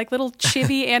 and they're like little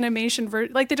chibi animation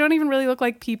like they don't even really look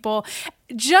like people,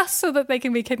 just so that they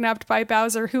can be kidnapped by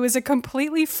Bowser, who is a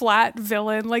completely flat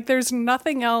villain. Like there's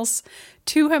nothing else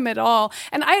to him at all.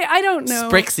 And I don't know.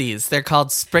 Sprixies. They're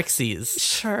called Sprixies.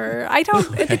 Sure.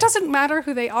 It doesn't matter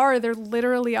who they are. They're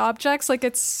literally objects. Like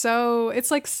it's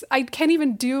like I can't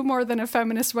even do more than a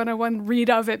Feminist 101 read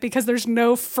of it because there's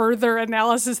no further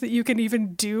analysis that you can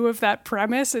even do of that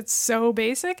premise. It's so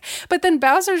basic. But then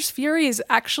Bowser's Fury is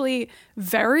actually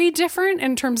very different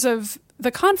in terms of the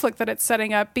conflict that it's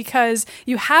setting up, because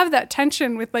you have that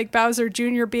tension with like Bowser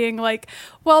Jr. being like,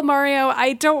 well, Mario,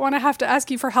 I don't want to have to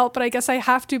ask you for help, but I guess I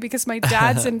have to because my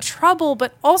dad's in trouble.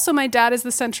 But also my dad is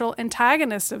the central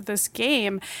antagonist of this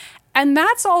game. And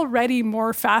that's already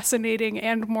more fascinating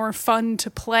and more fun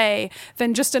to play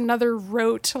than just another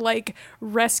rote, like,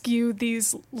 rescue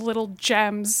these little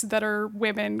gems that are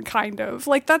women, kind of.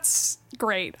 Like, that's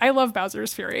great. I love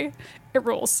Bowser's Fury. It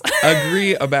rules.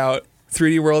 Agree about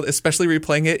 3D World, especially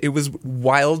replaying it. It was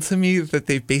wild to me that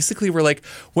they basically were like,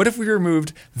 what if we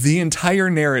removed the entire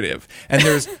narrative? And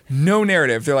there's no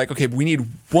narrative. They're like, okay, we need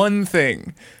one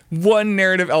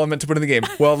narrative element to put in the game.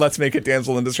 Well, let's make it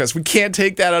damsel in distress. We can't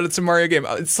take that out. It's a Mario game.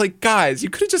 It's like, guys, you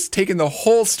could have just taken the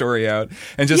whole story out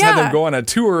and just had them go on a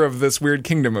tour of this weird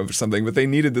kingdom or something, but they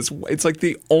needed this. It's like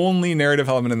the only narrative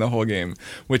element in the whole game,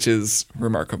 which is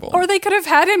remarkable. Or they could have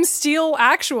had him steal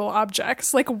actual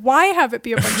objects. Like, why have it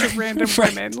be a bunch of random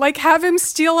women? Like, have him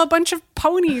steal a bunch of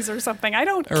ponies or something. I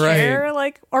don't Right. care.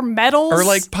 Like, or medals. Or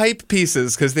like pipe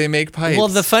pieces because they make pipes. Well,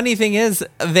 the funny thing is,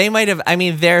 they might have. I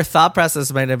mean, their thought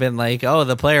process might have been like, "Oh,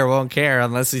 the player won't care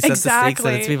unless we set the stakes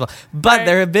that it's people." But Right.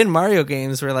 there have been Mario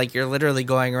games where like you're literally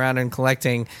going around and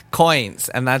collecting coins,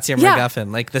 and that's your Yeah.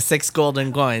 MacGuffin, like the 6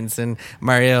 golden coins in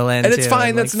Mario Land. and it's 2, fine.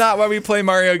 and, That's like, not why we play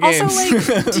Mario games.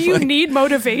 Also, like, do you need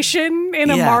motivation in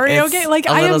a Yeah, Mario it's game? Like,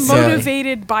 a I little am silly.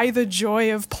 motivated by the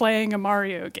joy of playing a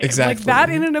Mario game. Exactly. Like, that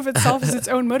in and of itself is its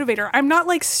own motivator. I'm not,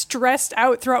 like, stressed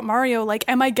out throughout Mario. Like,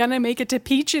 am I gonna make it to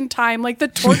Peach in time? Like, the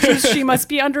tortures she must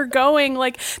be undergoing.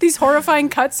 Like, these horrifying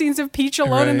cutscenes of Peach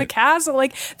alone in the Right. castle.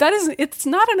 Like, it's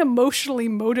not an emotionally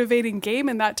motivating game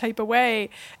in that type of way.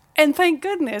 And thank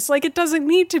goodness, like, it doesn't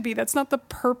need to be. That's not the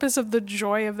purpose of the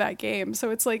joy of that game. So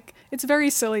it's like, it's very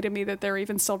silly to me that they're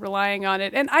even still relying on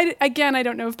it. And I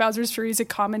don't know if Bowser's Fury is a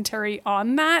commentary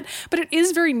on that, but it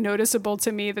is very noticeable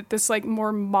to me that this like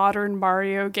more modern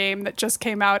Mario game that just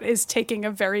came out is taking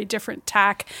a very different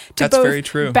tack to That's both very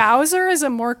true. Bowser as a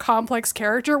more complex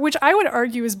character, which I would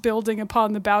argue is building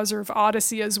upon the Bowser of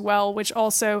Odyssey as well, which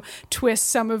also twists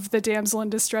some of the damsel in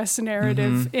distress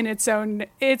narrative in its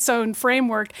own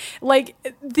framework. Like,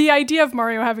 the idea of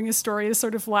Mario having a story is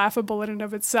sort of laughable in and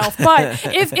of itself. But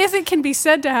if it can be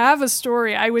said to have a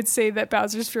story, I would say that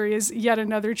Bowser's Fury is yet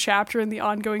another chapter in the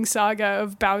ongoing saga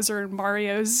of Bowser and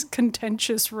Mario's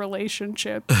contentious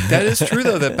relationship. That is true,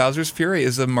 though, that Bowser's Fury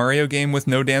is a Mario game with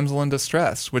no damsel in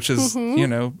distress, which is,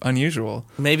 unusual.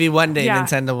 Maybe one day Yeah.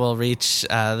 Nintendo will reach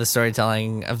the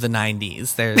storytelling of the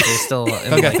 90s. They're still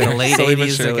in Okay, like, the late slowly but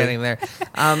 80s. They're surely. getting there.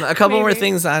 A couple more Maybe.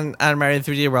 things on Mario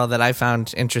 3D World that I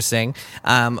found interesting.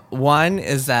 One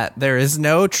is that there is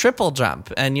no triple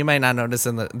jump, and you might not notice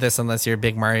this unless you're a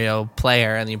big Mario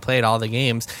player and you played all the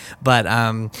games. But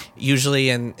usually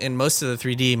in most of the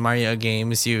 3D Mario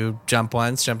games, you jump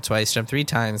once, jump twice, jump 3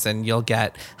 times, and you'll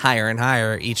get higher and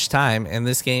higher each time. In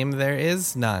this game, there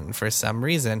is none for some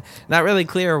reason. Not really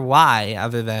clear why,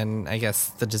 other than I guess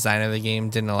the design of the game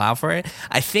didn't allow for it.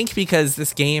 I think because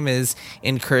this game is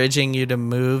encouraging you to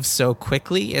move so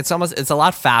quickly. It's a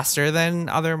lot faster than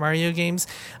other Mario games.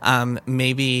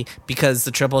 Maybe because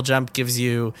the triple jump gives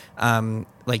you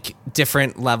like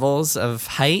different levels of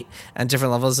height and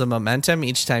different levels of momentum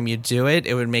each time you do it.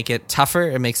 It would make it tougher.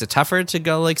 It makes it tougher to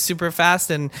go like super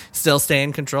fast and still stay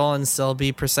in control and still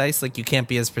be precise. Like you can't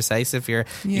be as precise if you're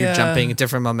jumping at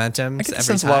different momentums. I get the every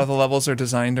sense time. a lot of the levels are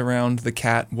designed around the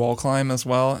cat wall climb as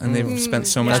well, and they've spent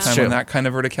so much That's time true. on that kind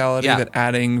of verticality Yeah. that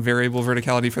adding variable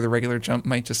verticality for the regular jump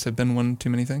might just have been one too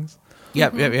many things.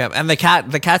 Yep. And the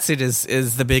cat suit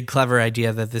is the big clever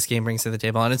idea that this game brings to the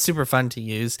table, and it's super fun to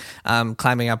use.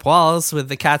 Climbing up walls with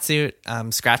the cat suit,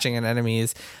 scratching at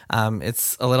enemies.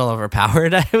 It's a little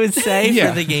overpowered, I would say, Yeah.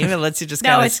 for the game. It lets you just No,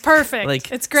 kind of it's perfect. Like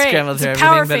it's great. scramble It's through a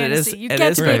power everything, but fantasy. You it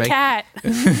get is to be a perfect. cat.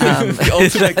 The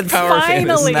ultimate That's power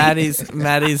finally. fantasy.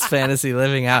 Maddie's fantasy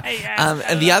living out. Yes.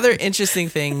 And the other interesting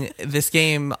thing, this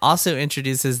game also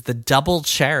introduces the double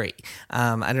cherry.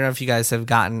 I don't know if you guys have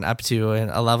gotten up to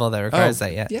a level that requires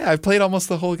that yet. Yeah, I've played almost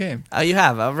the whole game. Oh, you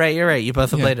have? Oh, right, you're right. You both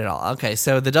have Yeah. played it all. Okay,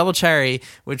 so the double cherry,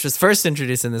 which was first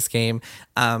introduced in this game,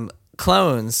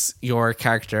 clones your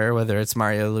character, whether it's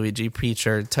Mario, Luigi, Peach,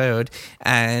 or Toad,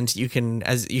 and you can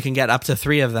get up to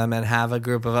 3 of them and have a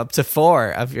group of up to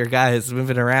 4 of your guys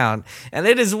moving around. And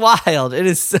it is wild. It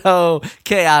is so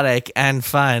chaotic and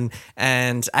fun.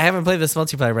 And I haven't played this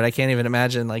multiplayer, but I can't even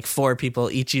imagine like 4 people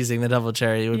each using the double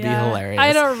cherry. It would be hilarious.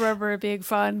 I don't remember it being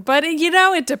fun, but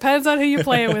it depends on who you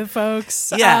play it with,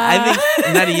 folks. Yeah, I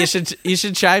think Maddie, you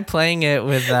should try playing it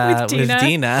with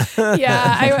Dina.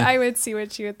 Yeah, I would see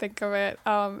what she would think of it.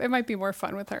 It might be more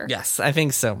fun with her. Yes, I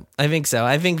think so. I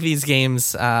think these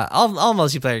games, all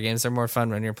multiplayer games, are more fun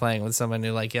when you're playing with someone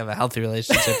who like you have a healthy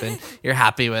relationship and you're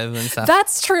happy with and stuff.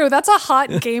 That's true. That's a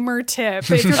hot gamer tip.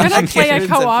 If you're going to play gamer a tip,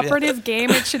 yeah. cooperative game,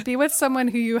 it should be with someone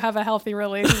who you have a healthy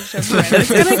relationship with. It's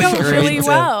going to go Great really tip.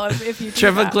 well if you do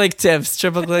Triple that. click tips,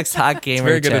 triple clicks, hot gamer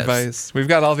Very good tips. advice. We've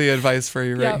got all the advice for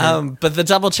you right Yeah. here. But the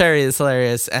double cherry is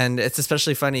hilarious, and it's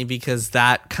especially funny because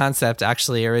that concept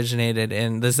actually originated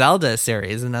in the Zelda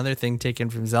series, another thing taken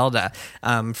from Zelda,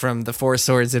 from the Four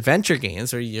Swords adventure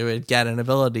games, where you would get an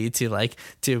ability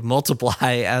to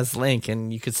multiply as Link,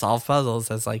 and you could solve puzzles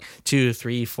as like 2,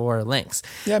 3, 4 Links.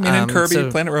 Yeah, I mean, in Kirby,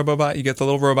 so- Planet Robobot, you get the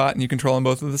little robot and you control them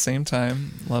both at the same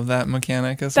time. Love that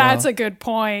mechanic as well. That's a good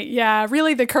point. Yeah,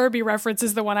 really, the Kirby reference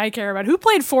is the one I care about. Who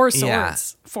played Four Swords? Yeah.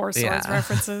 Four Swords Yeah.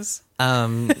 references.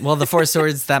 Well, the Four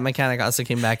Swords, that mechanic also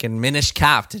came back in Minish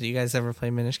Cap. Did you guys ever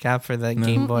play Minish Cap for the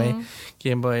Game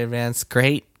Boy Advance?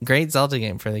 Great great Zelda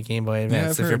game for the Game Boy Advance.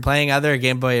 I've If you're heard. playing other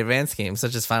Game Boy Advance games,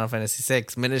 such as Final Fantasy VI,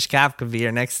 Minish Cap could be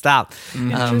your next stop.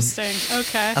 Interesting.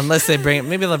 Okay. Unless they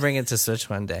maybe they'll bring it to Switch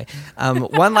one day.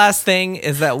 One last thing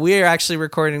is that we're actually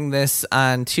recording this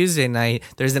on Tuesday night.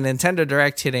 There's a Nintendo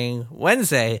Direct hitting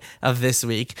Wednesday of this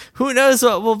week. Who knows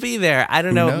what will be there? I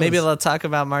don't know. knows? Maybe they'll talk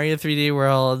about Mario 3D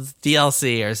World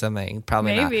DLC or something.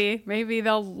 Probably not. Maybe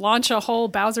they'll launch a whole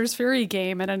Bowser's Fury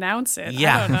game and announce it.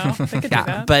 Yeah. I don't know. They could do Yeah,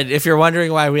 that. but if you're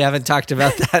wondering why we haven't talked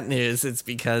about that news, it's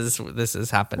because this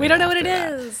is happening. We don't know what it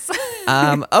after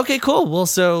that. is. Okay, cool. Well,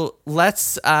 so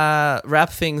let's wrap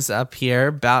things up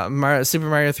here. Super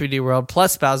Mario 3D World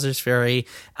plus Bowser's Fury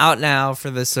out now for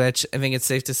the Switch. I think it's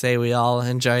safe to say we all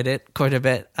enjoyed it quite a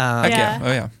bit. Heck Yeah.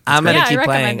 Oh yeah. I'm going Yeah, to I keep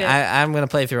recommend playing. it. I'm going to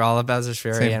play through all of Bowser's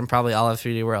Fury Same. and probably all of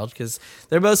 3D World because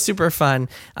they're both super fun.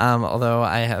 Although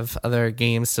I have other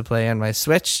games to play on my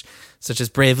Switch, such as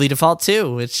Bravely Default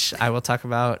 2, which I will talk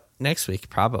about next week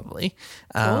probably.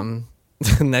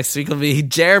 Next week will be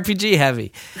JRPG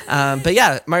heavy. But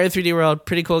yeah, Mario 3D World,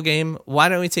 pretty cool game. Why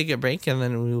don't we take a break and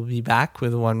then we will be back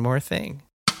with one more thing.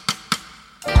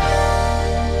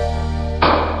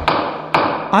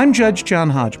 I'm Judge John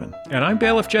Hodgman. And I'm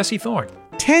Bailiff Jesse Thorne.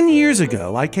 10 years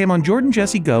ago, I came on Jordan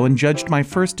Jesse Go and judged my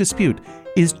first dispute.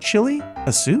 Is chili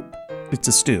a soup? It's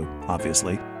a stew,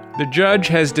 obviously. The judge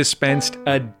has dispensed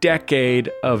a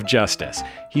decade of justice.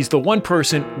 He's the one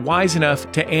person wise enough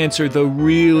to answer the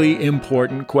really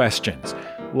important questions,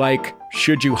 like,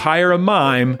 should you hire a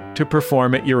mime to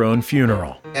perform at your own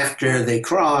funeral? After they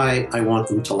cry, I want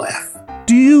them to laugh.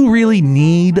 Do you really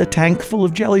need a tank full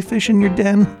of jellyfish in your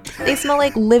den? They smell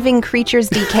like living creatures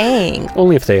decaying.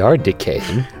 Only if they are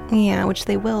decaying. Yeah, which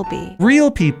they will be. Real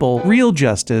people, real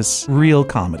justice, real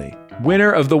comedy.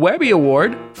 Winner of the Webby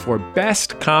Award for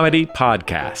Best Comedy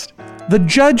Podcast. The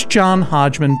Judge John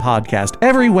Hodgman podcast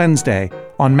every Wednesday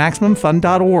on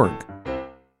MaximumFun.org.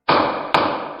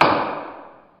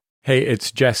 Hey,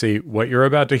 it's Jesse. What you're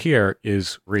about to hear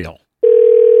is real.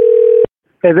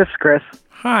 Hey, this is Chris.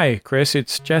 Hi, Chris.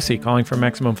 It's Jesse calling from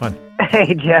Maximum Fun.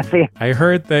 Hey, Jesse. I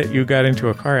heard that you got into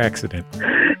a car accident.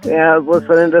 Yeah, I was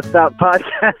listening to Stop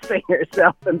Podcasting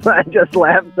Yourself, and I just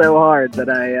laughed so hard that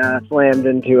I slammed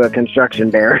into a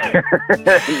construction barrier.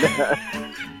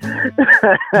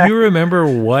 Do you remember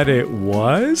what it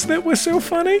was that was so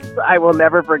funny? I will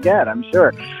never forget, I'm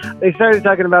sure. They started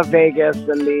talking about Vegas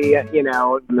and the,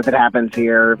 if it happens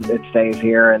here, it stays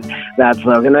here, and that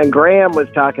slogan. And Graham was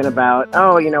talking about,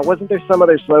 wasn't there some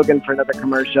other slogan for another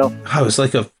commercial? Oh, it was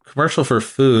like a commercial for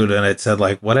food, and it said,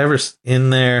 like, whatever's in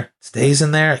there stays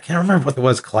in there. I can't remember what it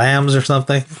was, clams or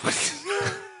something.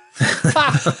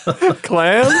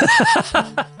 Clam?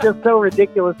 Just so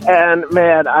ridiculous. And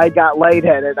man, I got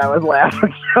lightheaded. I was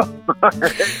laughing so hard.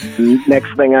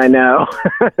 Next thing I know,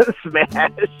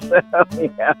 smash. So,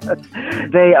 yeah.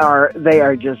 They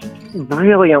are just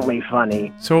brilliantly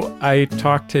funny. So I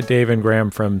talked to Dave and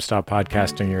Graham from Stop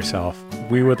Podcasting Yourself.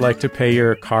 We would like to pay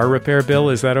your car repair bill.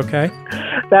 Is that okay?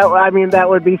 That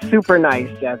would be super nice,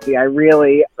 Jesse.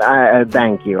 I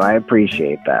thank you. I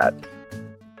appreciate that.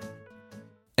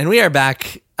 And we are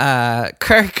back.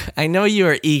 Kirk, I know you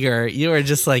are eager. You are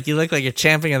just like, you look like you're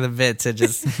champing at the bit to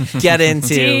just get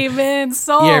into Demon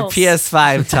Souls. your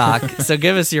PS5 talk. So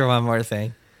give us your one more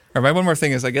thing. All right, my one more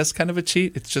thing is, I guess, kind of a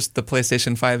cheat. It's just the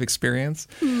PlayStation 5 experience.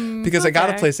 Because I got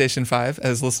a okay. PlayStation 5,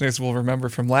 as listeners will remember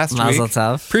from last Mazel week.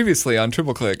 tov. Previously on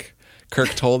Triple Click, Kirk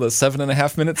told a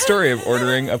 7.5-minute story of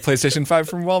ordering a PlayStation 5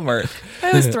 from Walmart.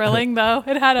 It was thrilling, though.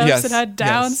 It had ups, Yes, it had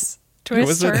downs. It Twist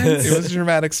was, turns. it was a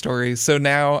dramatic story. So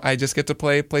now I just get to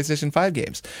play PlayStation 5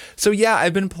 games. So yeah,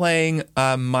 I've been playing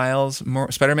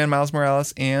Spider-Man Miles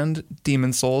Morales and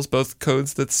Demon Souls, both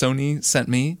codes that Sony sent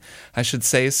me, I should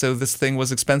say. So this thing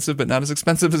was expensive, but not as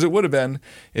expensive as it would have been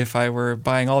if I were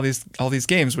buying all these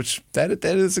games, which that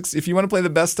is, if you want to play the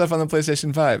best stuff on the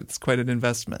PlayStation 5, it's quite an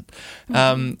investment.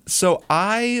 So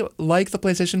I like the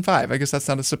PlayStation 5. I guess that's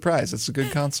not a surprise. It's a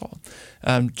good console.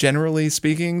 Generally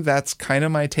speaking, that's kind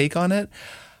of my take on it.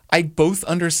 I both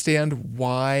understand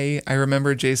why. I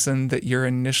remember, Jason, that your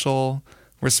initial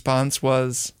response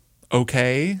was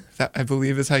okay. That, I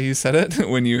believe, is how you said it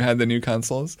when you had the new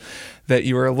consoles. That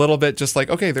you were a little bit just like,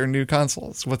 okay, they're new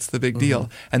consoles. What's the big deal?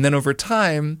 And then over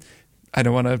time, I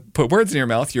don't want to put words in your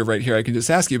mouth. You're right here. I can just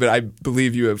ask you, but I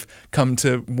believe you have come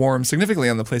to warm significantly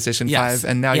on the PlayStation 5.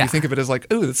 And now you think of it as like,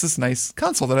 oh, this is a nice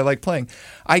console that I like playing.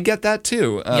 I get that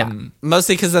too.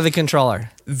 Mostly because of the controller.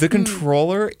 The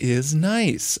controller is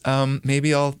nice.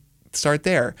 Maybe I'll start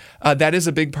there. That is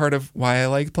a big part of why I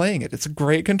like playing it. It's a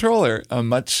great controller.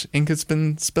 Much ink has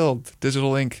been spilled.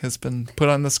 Digital ink has been put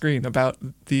on the screen about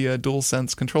the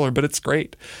DualSense controller, but it's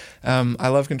great. I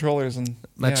love controllers, and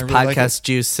Much I really podcast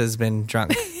juice has been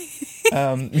drunk.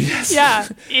 Yes. Yeah,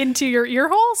 into your ear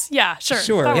holes. Yeah,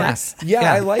 sure. That works.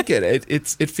 Yeah, I like it.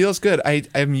 It feels good.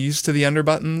 I'm used to the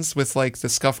underbuttons with like the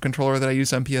SCUF controller that I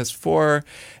use on PS4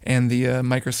 and the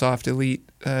Microsoft Elite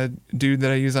dude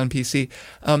that I use on PC.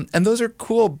 And those are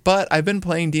cool, but I've been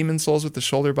playing Demon's Souls with the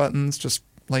shoulder buttons just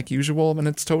like usual, and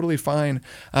it's totally fine.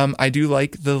 I do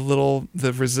like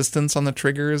the resistance on the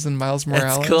triggers in Miles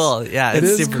Morales. It's cool. Yeah,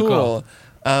 it's super cool.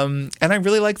 And I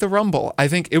really like the rumble. I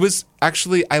think it was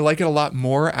actually, I like it a lot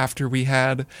more after we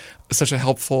had such a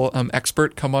helpful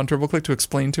expert come on TurboClick to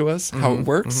explain to us how it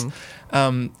works.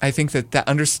 I think that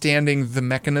understanding the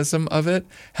mechanism of it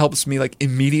helps me like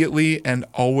immediately and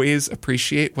always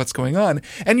appreciate what's going on.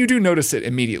 And you do notice it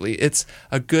immediately. It's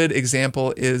a good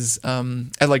example is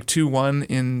at like 2-1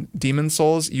 in Demon's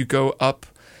Souls, you go up,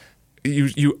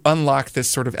 you unlock this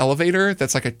sort of elevator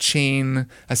that's like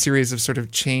a series of sort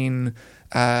of chain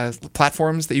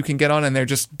platforms that you can get on, and they're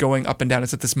just going up and down.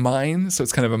 It's at this mine, so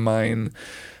it's kind of a mine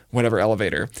whatever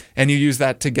elevator, and you use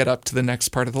that to get up to the next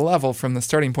part of the level from the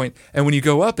starting point. And when you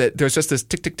go up it, there's just this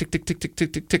tick tick tick tick tick tick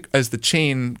tick tick tick as the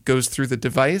chain goes through the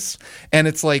device, and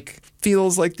it's like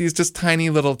feels like these just tiny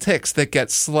little ticks that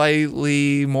get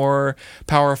slightly more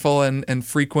powerful and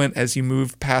frequent as you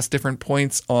move past different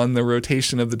points on the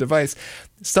rotation of the device.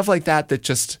 Stuff like that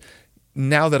just,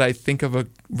 now that I think of a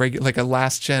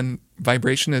last gen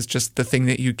vibration is just the thing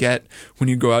that you get when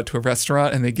you go out to a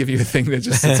restaurant and they give you a thing that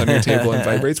just sits on your table and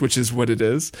vibrates, which is what it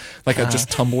is, like a just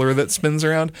tumbler that spins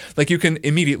around. Like you can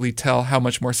immediately tell how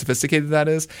much more sophisticated that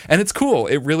is, and it's cool.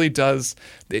 It really does.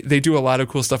 They do a lot of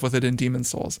cool stuff with it in Demon's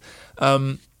Souls.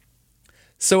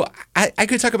 So I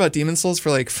could talk about Demon's Souls for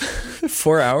like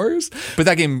 4 hours, but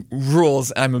that game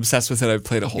rules. I'm obsessed with it. I've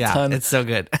played a whole ton. It's so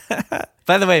good.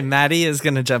 By the way, Maddie is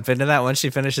going to jump into that once she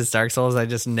finishes Dark Souls. I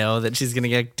just know that she's going to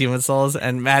get Demon's Souls.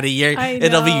 And Maddie,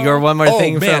 it'll be your one more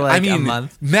thing for like a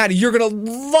month. Maddie, you're going to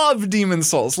love Demon's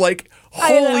Souls. Like,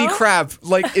 holy crap.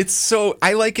 Like, it's so...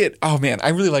 I like it. Oh, man. I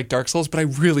really like Dark Souls, but I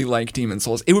really like Demon's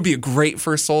Souls. It would be a great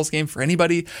first Souls game for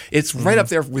anybody. It's right up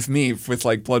there with me with,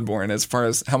 like, Bloodborne as far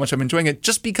as how much I'm enjoying it.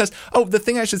 Just because... Oh, the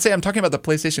thing I should say, I'm talking about the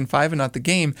PlayStation 5 and not the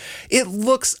game. It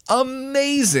looks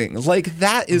amazing. Like,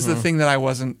 that is the thing that I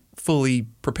wasn't fully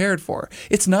prepared for.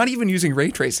 It's not even using ray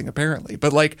tracing, apparently.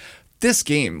 But, like... This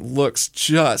game looks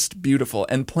just beautiful,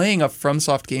 and playing a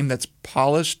FromSoft game that's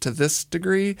polished to this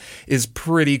degree is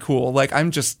pretty cool. Like, I'm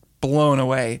just blown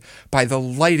away by the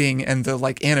lighting and the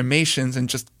like animations, and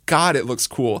just, God, it looks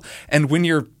cool. And when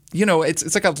you're, you know,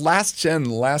 it's like a last gen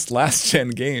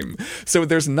game. So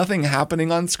there's nothing happening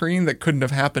on screen that couldn't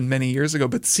have happened many years ago,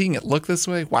 but seeing it look this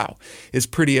way, wow, is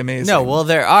pretty amazing. No, well,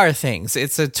 there are things.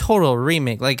 It's a total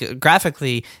remake. Like,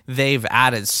 graphically, they've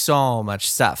added so much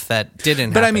stuff that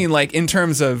didn't happen. I mean, like, in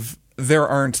terms of there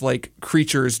aren't like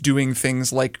creatures doing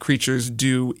things like creatures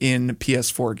do in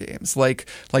PS4 games, like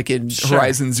in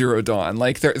Horizon Zero Dawn.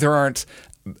 Like there aren't,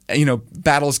 you know,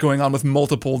 battles going on with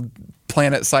multiple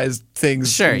planet-sized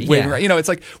things. You know, it's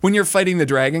like when you're fighting the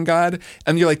Dragon God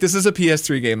and you're like, this is a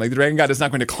PS3 game. Like, the Dragon God is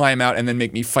not going to climb out and then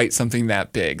make me fight something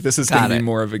that big. This is going to be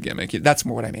more of a gimmick. That's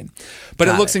more what I mean. But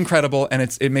it looks incredible, and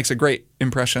it makes a great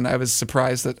impression. I was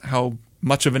surprised at how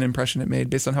much of an impression it made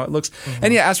based on how it looks.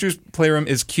 And yeah, Astro's Playroom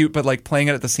is cute, but like playing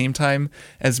it at the same time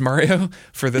as Mario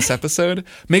for this episode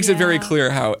makes it very clear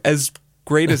how, as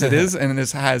great as it is, and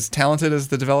as talented as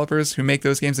the developers who make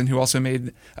those games and who also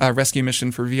made Rescue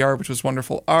Mission for VR, which was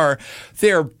wonderful,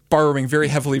 they are borrowing very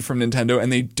heavily from Nintendo,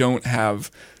 and they don't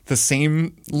have the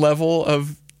same level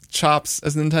of chops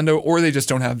as Nintendo, or they just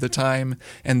don't have the time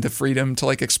and the freedom to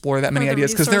like explore that many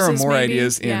ideas, because there are more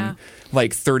ideas in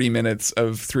like 30 minutes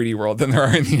of 3D World than there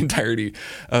are in the entirety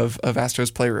of Astro's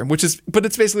Playroom, but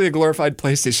it's basically a glorified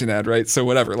PlayStation ad, right? So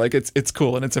whatever, like it's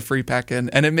cool, and it's a free pack, and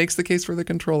it makes the case for the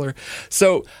controller.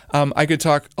 So I could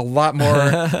talk a lot more,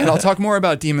 and I'll talk more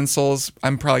about Demon's Souls.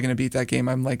 I'm probably going to beat that game.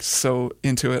 I'm like so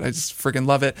into it. I just freaking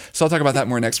love it. So I'll talk about that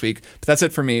more next week. But that's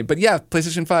it for me. But yeah,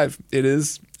 PlayStation 5, it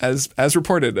is, as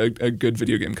reported, a good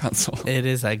video game console. It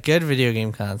is a good video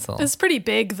game console. It's pretty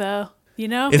big, though. You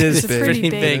know, it is big. Pretty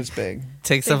big. It is big.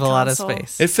 Takes up a lot of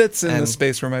space. It fits in the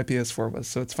space where my PS4 was,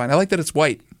 so it's fine. I like that it's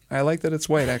white.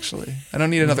 Actually. I don't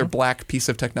need another black piece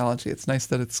of technology. It's nice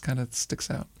that it's kind of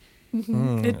sticks out.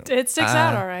 It sticks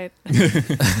out all right.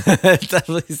 It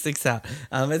definitely sticks out.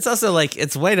 It's also like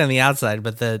it's white on the outside,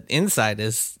 but the inside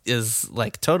is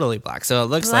like totally black. So it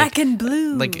looks Black and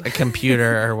blue, like a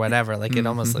computer or whatever. Like it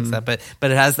almost looks that, but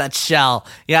it has that shell.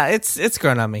 Yeah, it's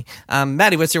grown on me.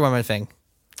 Maddie, what's your one more thing?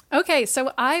 Okay,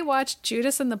 so I watched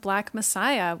Judas and the Black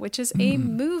Messiah, which is a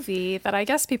movie that I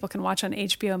guess people can watch on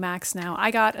HBO Max now. I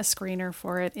got a screener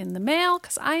for it in the mail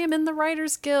because I am in the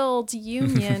Writers Guild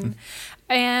Union.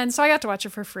 And so I got to watch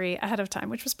it for free ahead of time,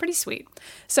 which was pretty sweet.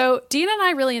 So Dean and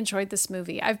I really enjoyed this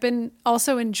movie. I've been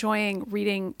also enjoying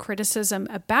reading criticism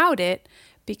about it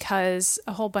because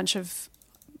a whole bunch of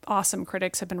awesome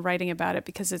critics have been writing about it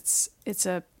because it's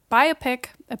a biopic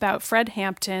about Fred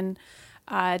Hampton.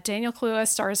 Daniel Kaluuya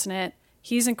stars in it.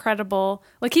 He's incredible.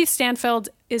 Lakeith Stanfield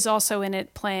is also in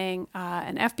it playing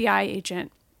an FBI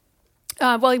agent.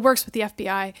 He works with the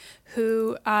FBI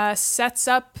who sets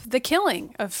up the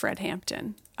killing of Fred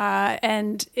Hampton.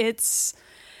 And it's...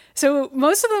 So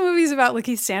most of the movie's about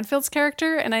Lakeith Stanfield's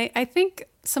character, and I think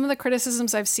some of the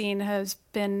criticisms I've seen has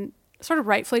been sort of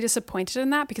rightfully disappointed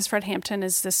in that because Fred Hampton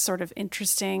is this sort of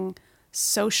interesting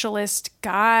socialist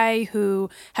guy who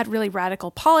had really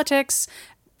radical politics,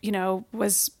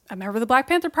 was a member of the Black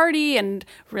Panther Party and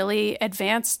really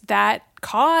advanced that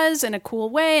cause in a cool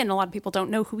way. And a lot of people don't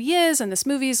know who he is. And this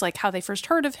movie's like how they first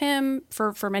heard of him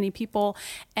for many people.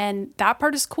 And that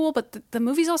part is cool. But the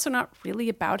movie's also not really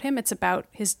about him. It's about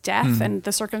his death and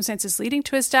the circumstances leading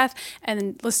to his death.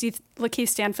 And Lakeith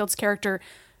Stanfield's character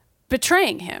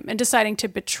betraying him and deciding to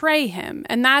betray him.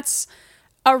 And that's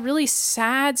a really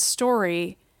sad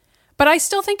story, but I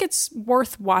still think it's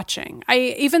worth watching.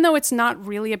 Even though it's not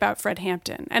really about Fred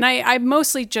Hampton. And I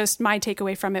mostly just, my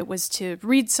takeaway from it was to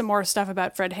read some more stuff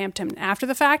about Fred Hampton after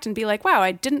the fact and be like, wow,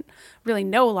 I didn't really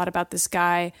know a lot about this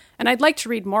guy. And I'd like to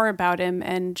read more about him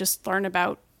and just learn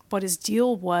about what his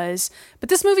deal was. But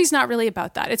this movie's not really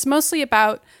about that. It's mostly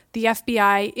about the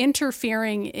FBI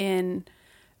interfering in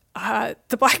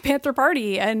the Black Panther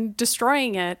Party and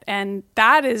destroying it. And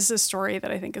that is a story that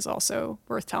I think is also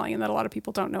worth telling and that a lot of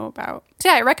people don't know about. So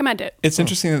yeah, I recommend it. It's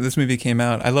interesting that this movie came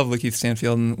out. I love Lakeith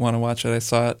Stanfield and want to watch it. I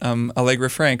saw it. Allegra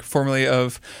Frank, formerly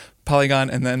of Polygon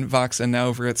and then Vox and now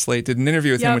over at Slate, did an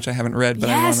interview with him, which I haven't read, but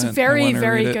I want to very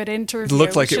read good interview. It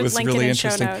looked like it was really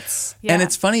interesting. Yeah. And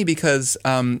it's funny because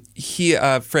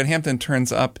Fred Hampton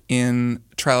turns up in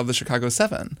Trial of the Chicago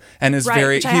 7 and is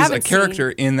he's a character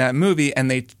in that movie,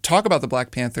 and they talk about the Black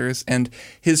Panthers and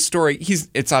his story.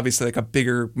 It's obviously like a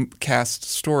bigger cast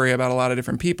story about a lot of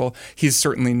different people. He's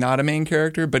certainly not a main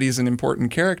character, but he's an important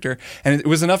character. And it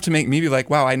was enough to make me be like,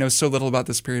 wow, I know so little about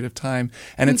this period of time.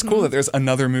 And it's cool that there's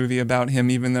another movie about him,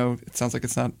 even though it sounds like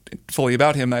it's not fully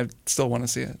about him. I still want to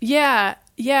see it. Yeah.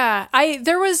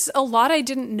 There was a lot I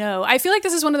didn't know. I feel like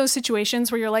this is one of those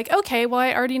situations where you're like, okay, well,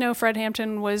 I already know Fred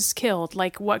Hampton was killed.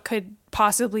 Like, what could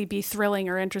possibly be thrilling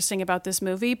or interesting about this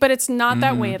movie? But it's not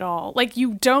that way at all. Like,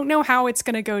 you don't know how it's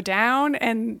going to go down,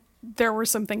 and there were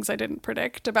some things I didn't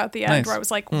predict about the end where I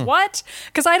was like, what?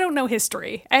 Because I don't know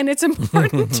history, and it's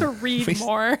important to read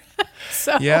more.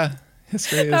 So yeah.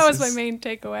 That was my main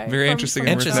takeaway. Very interesting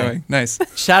and worth knowing. Nice.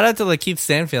 Shout out to Lakeith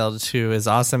Stanfield, who is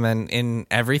awesome in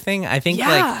everything. I think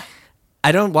like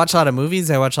I don't watch a lot of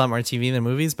movies. I watch a lot more TV than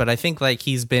movies, but I think like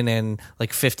he's been in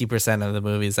like 50% of the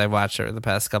movies I've watched over the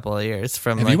past couple of years.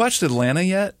 Have you watched Atlanta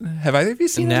yet? Have either of you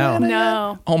seen Atlanta?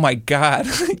 No. Oh my God.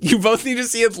 You both need to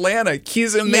see Atlanta.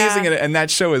 He's amazing in it, and that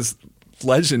show is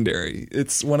legendary.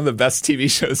 It's one of the best TV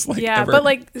shows ever. But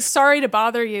like Sorry to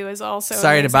Bother You is also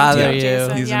Sorry to Bother You.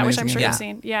 Which I'm sure you've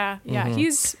seen.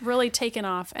 He's really taken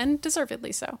off, and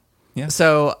deservedly so. Yeah.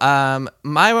 So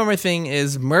my one more thing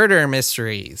is murder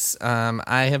mysteries.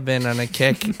 I have been on a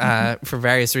kick for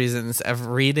various reasons of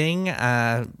reading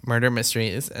murder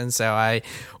mysteries. And so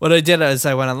what I did is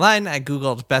I went online, I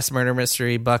Googled best murder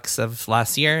mystery books of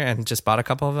last year and just bought a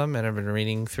couple of them and I've been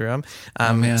reading through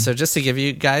them. So just to give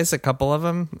you guys a couple of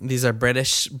them, these are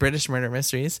British murder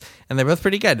mysteries and they're both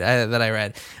pretty good that I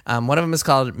read. One of them is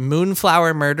called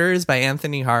Moonflower Murders by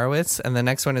Anthony Horowitz. And the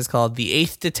next one is called The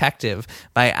Eighth Detective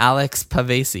by Alex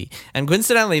Pavesi. And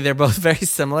coincidentally, they're both very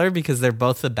similar because they're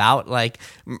both about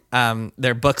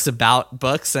they're books about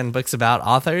books and books about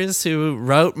authors who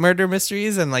wrote murder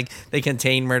mysteries and like they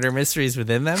contain murder mysteries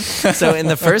within them. So in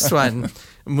the first one,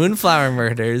 Moonflower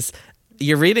Murders,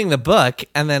 you're reading the book,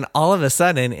 and then all of a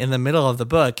sudden in the middle of the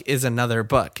book is another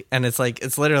book, and it's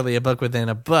literally a book within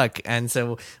a book. And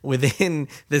so within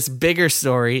this bigger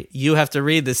story, you have to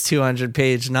read this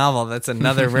 200-page novel that's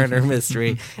another murder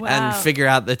mystery and figure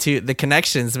out the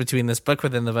connections between this book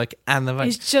within the book and the book.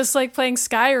 It's just like playing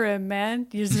Skyrim, man.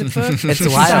 Use the book. It's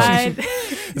wild.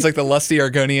 It's like the lusty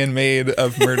Argonian maid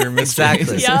of murder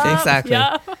mysteries. Exactly.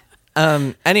 Yeah.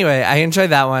 Anyway, I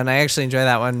enjoyed that one. I actually enjoyed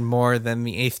that one more than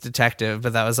The Eighth Detective,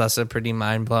 but that was also pretty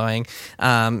mind-blowing.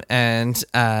 And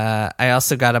I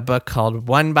also got a book called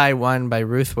One by One by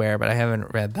Ruth Ware, but I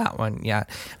haven't read that one yet.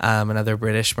 Another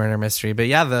British murder mystery. But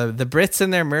yeah, the Brits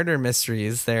and their murder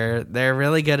mysteries, they're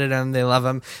really good at them. They love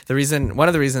them. One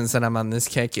of the reasons that I'm on this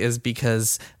kick is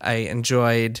because I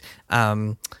enjoyed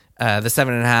The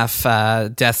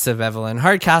 7.5 Deaths of Evelyn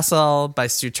Hardcastle by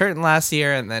Stu Turton last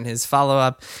year, and then his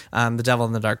follow-up, The Devil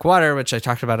in the Dark Water, which I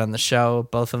talked about on the show,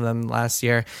 both of them last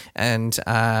year. And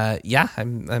I've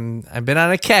been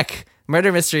on a kick.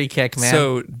 Murder mystery kick, man.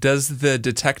 So does the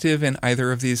detective in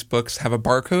either of these books have a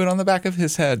barcode on the back of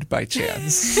his head by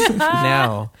chance?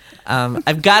 No.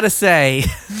 I've got to say,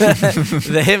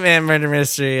 the Hitman murder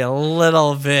mystery, a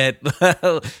little bit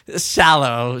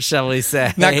shallow, shall we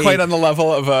say. Not quite on the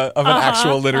level of an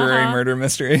actual literary murder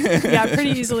mystery. Yeah,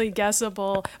 pretty easily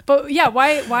guessable. But yeah,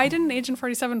 why didn't Agent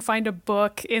 47 find a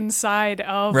book inside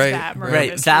of that murder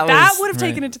mystery? That would have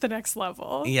taken it to the next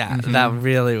level. Yeah, that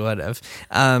really would have.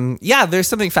 Yeah, there's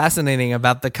something fascinating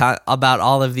about about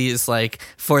all of these like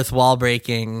fourth wall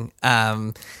breaking.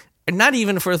 Not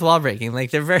even fourth wall breaking.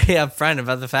 Like, they're very upfront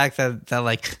about the fact that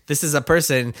like this is a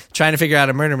person trying to figure out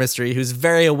a murder mystery who's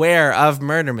very aware of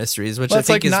murder mysteries, which I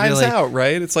think is like Knives really Out,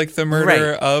 right? It's like the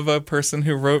murder of a person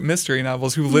who wrote mystery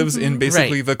novels who lives in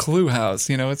basically the Clue house.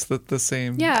 You know, it's the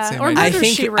same. Yeah, same or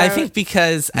idea. I think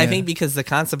because the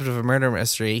concept of a murder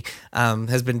mystery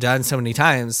has been done so many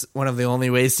times. One of the only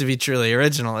ways to be truly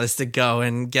original is to go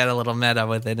and get a little meta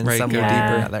with it in some way or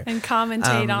another and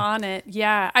commentate on it.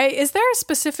 Yeah, is there a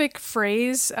specific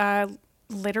phrase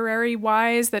literary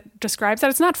wise that describes that?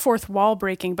 It's not fourth wall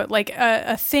breaking, but like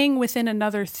a thing within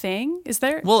another thing. Is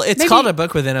there? Well, it's called a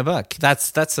book within a book.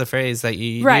 That's the phrase that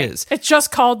you use. It's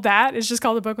just called that. It's just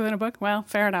called a book within a book. Well,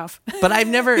 fair enough. But I've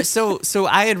never so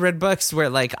I had read books where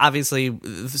like obviously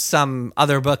some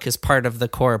other book is part of the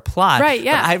core plot. Right,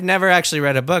 yeah. But I've never actually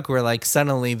read a book where like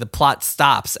suddenly the plot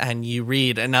stops and you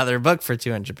read another book for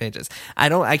 200 pages.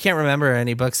 I can't remember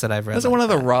any books that I've read. Wasn't one of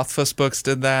the Rothfuss books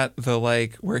did that? The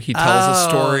like where he tells a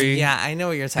story. Yeah, I know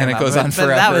what you're talking about. And it goes on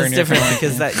forever. But that was different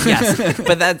because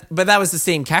but that was the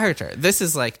same character. This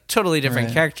is like totally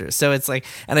different characters. So it's like,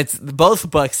 and it's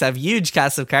both books have huge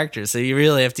casts of characters. So you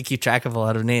really have to keep track of a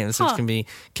lot of names, which can be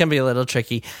a little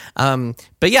tricky.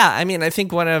 But yeah, I mean, I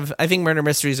think murder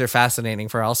mysteries are fascinating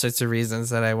for all sorts of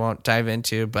reasons that I won't dive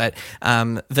into. But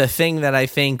the thing that I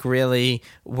think really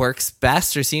works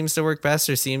best or seems to work best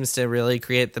or seems to really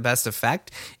create the best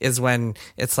effect is when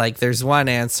it's like there's one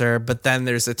answer, but then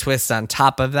there's a twist on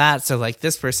top of that. So like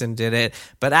this person did it,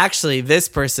 but actually this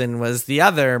person was the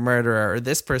other murderer, or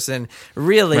this person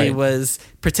really was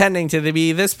pretending to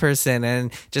be this person,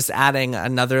 and just adding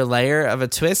another layer of a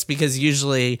twist, because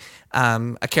usually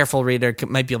a careful reader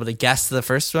might be able to guess the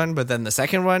first one, but then the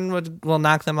second one will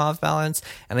knock them off balance.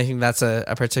 And I think that's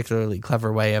a particularly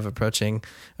clever way of approaching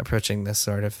this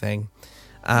sort of thing.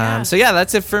 So yeah,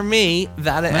 that's it for me.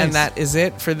 And that is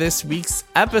it for this week's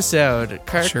episode.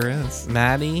 Kirk, sure is.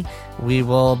 Maddie, we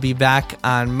will be back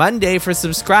on Monday for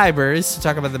subscribers to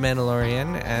talk about The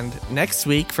Mandalorian, and next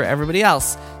week for everybody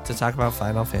else to talk about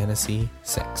Final Fantasy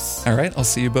VI. All right, I'll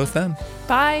see you both then.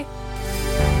 Bye.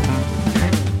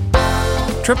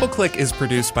 Triple Click is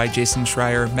produced by Jason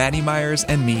Schreier, Maddie Myers,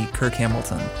 and me, Kirk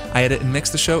Hamilton. I edit and mix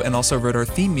the show and also wrote our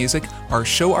theme music. Our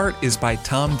show art is by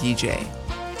Tom DJ.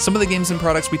 Some of the games and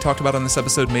products we talked about on this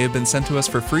episode may have been sent to us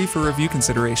for free for review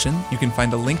consideration. You can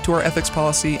find a link to our ethics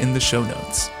policy in the show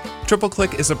notes. Triple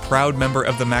Click is a proud member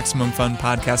of the Maximum Fun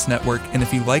Podcast Network, and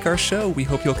if you like our show, we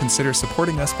hope you'll consider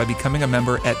supporting us by becoming a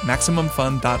member at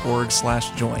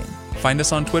MaximumFun.org/join. Find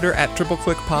us on Twitter at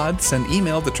TripleClickPod, send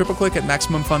email to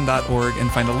tripleclick@MaximumFun.org,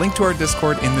 and find a link to our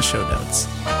Discord in the show notes.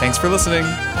 Thanks for listening.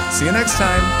 See you next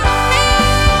time.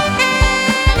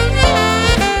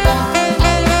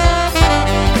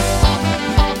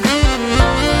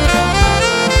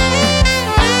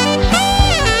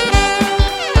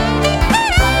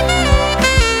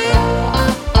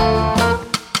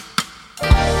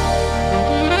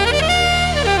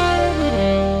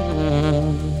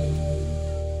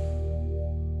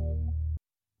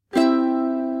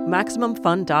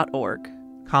 MaximumFun.org.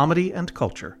 Comedy and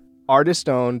culture. Artist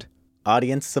owned.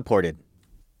 Audience supported.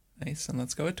 Nice. And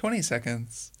let's go at 20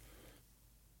 seconds.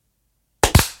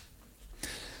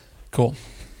 Cool.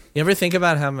 You ever think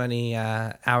about how many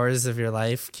hours of your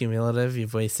life cumulative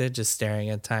you've wasted just staring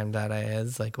at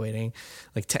time.is, like waiting,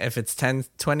 like if it's 10,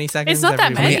 20 seconds? It's not that How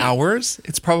many. many hours?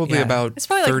 It's probably about It's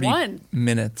probably 30 like 1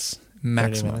 minutes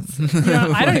maximum. 30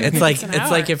 minutes. I don't even It's think like it's an it's hour.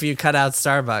 like if you cut out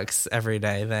Starbucks every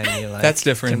day, then you like That's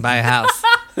different. can buy a house.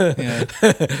 Yeah.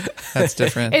 That's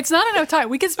different. It's not enough time.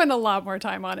 We could spend a lot more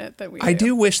time on it than we I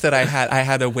do wish that I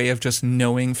had a way of just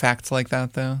knowing facts like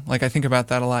that, though. Like, I think about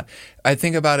that a lot. I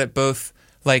think about it both,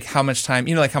 like, how much time,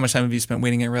 like how much time have you spent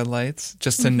waiting at red lights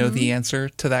just to know the answer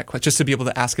to that question, just to be able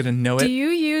to ask it and know it? Do you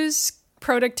use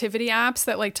productivity apps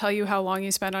that like tell you how long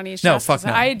you spend on each No, task? fuck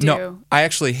no. I do. No, I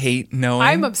actually hate knowing.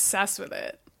 I'm obsessed with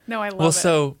it. No, I love it. Well,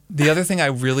 so the other thing I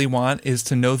really want is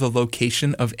to know the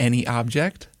location of any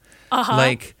object. Uh-huh.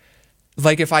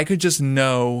 Like if I could just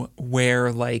know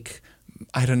where, like,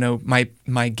 I don't know,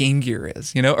 my Game Gear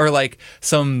is, or like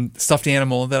some stuffed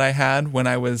animal that I had when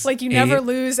I was like you 8. never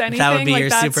lose anything. would be like your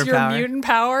that's your superpower. mutant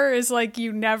power is like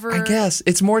you never. I guess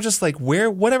it's more just like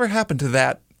whatever happened to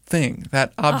that thing,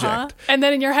 that object. Uh-huh. And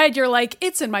then in your head, you're like,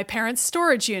 it's in my parents'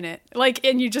 storage unit. Like,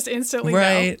 and you just instantly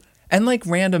Right. know. And like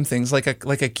random things, like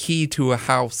a key to a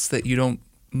house that you don't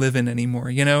live in anymore,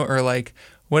 or like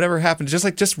whatever happened,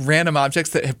 just random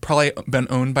objects that have probably been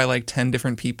owned by like 10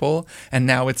 different people, and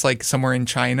now it's like somewhere in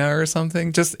China or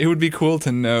something. Just it would be cool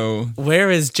to know.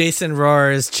 Where is Jason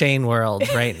Rohrer's Chain World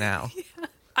right now?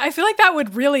 I feel like that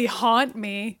would really haunt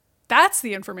me. That's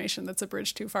the information that's a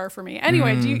bridge too far for me.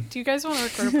 Anyway, do you guys want to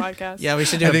record a podcast? Yeah, we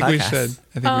should do I a think podcast. we should.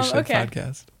 I think we should okay.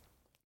 podcast.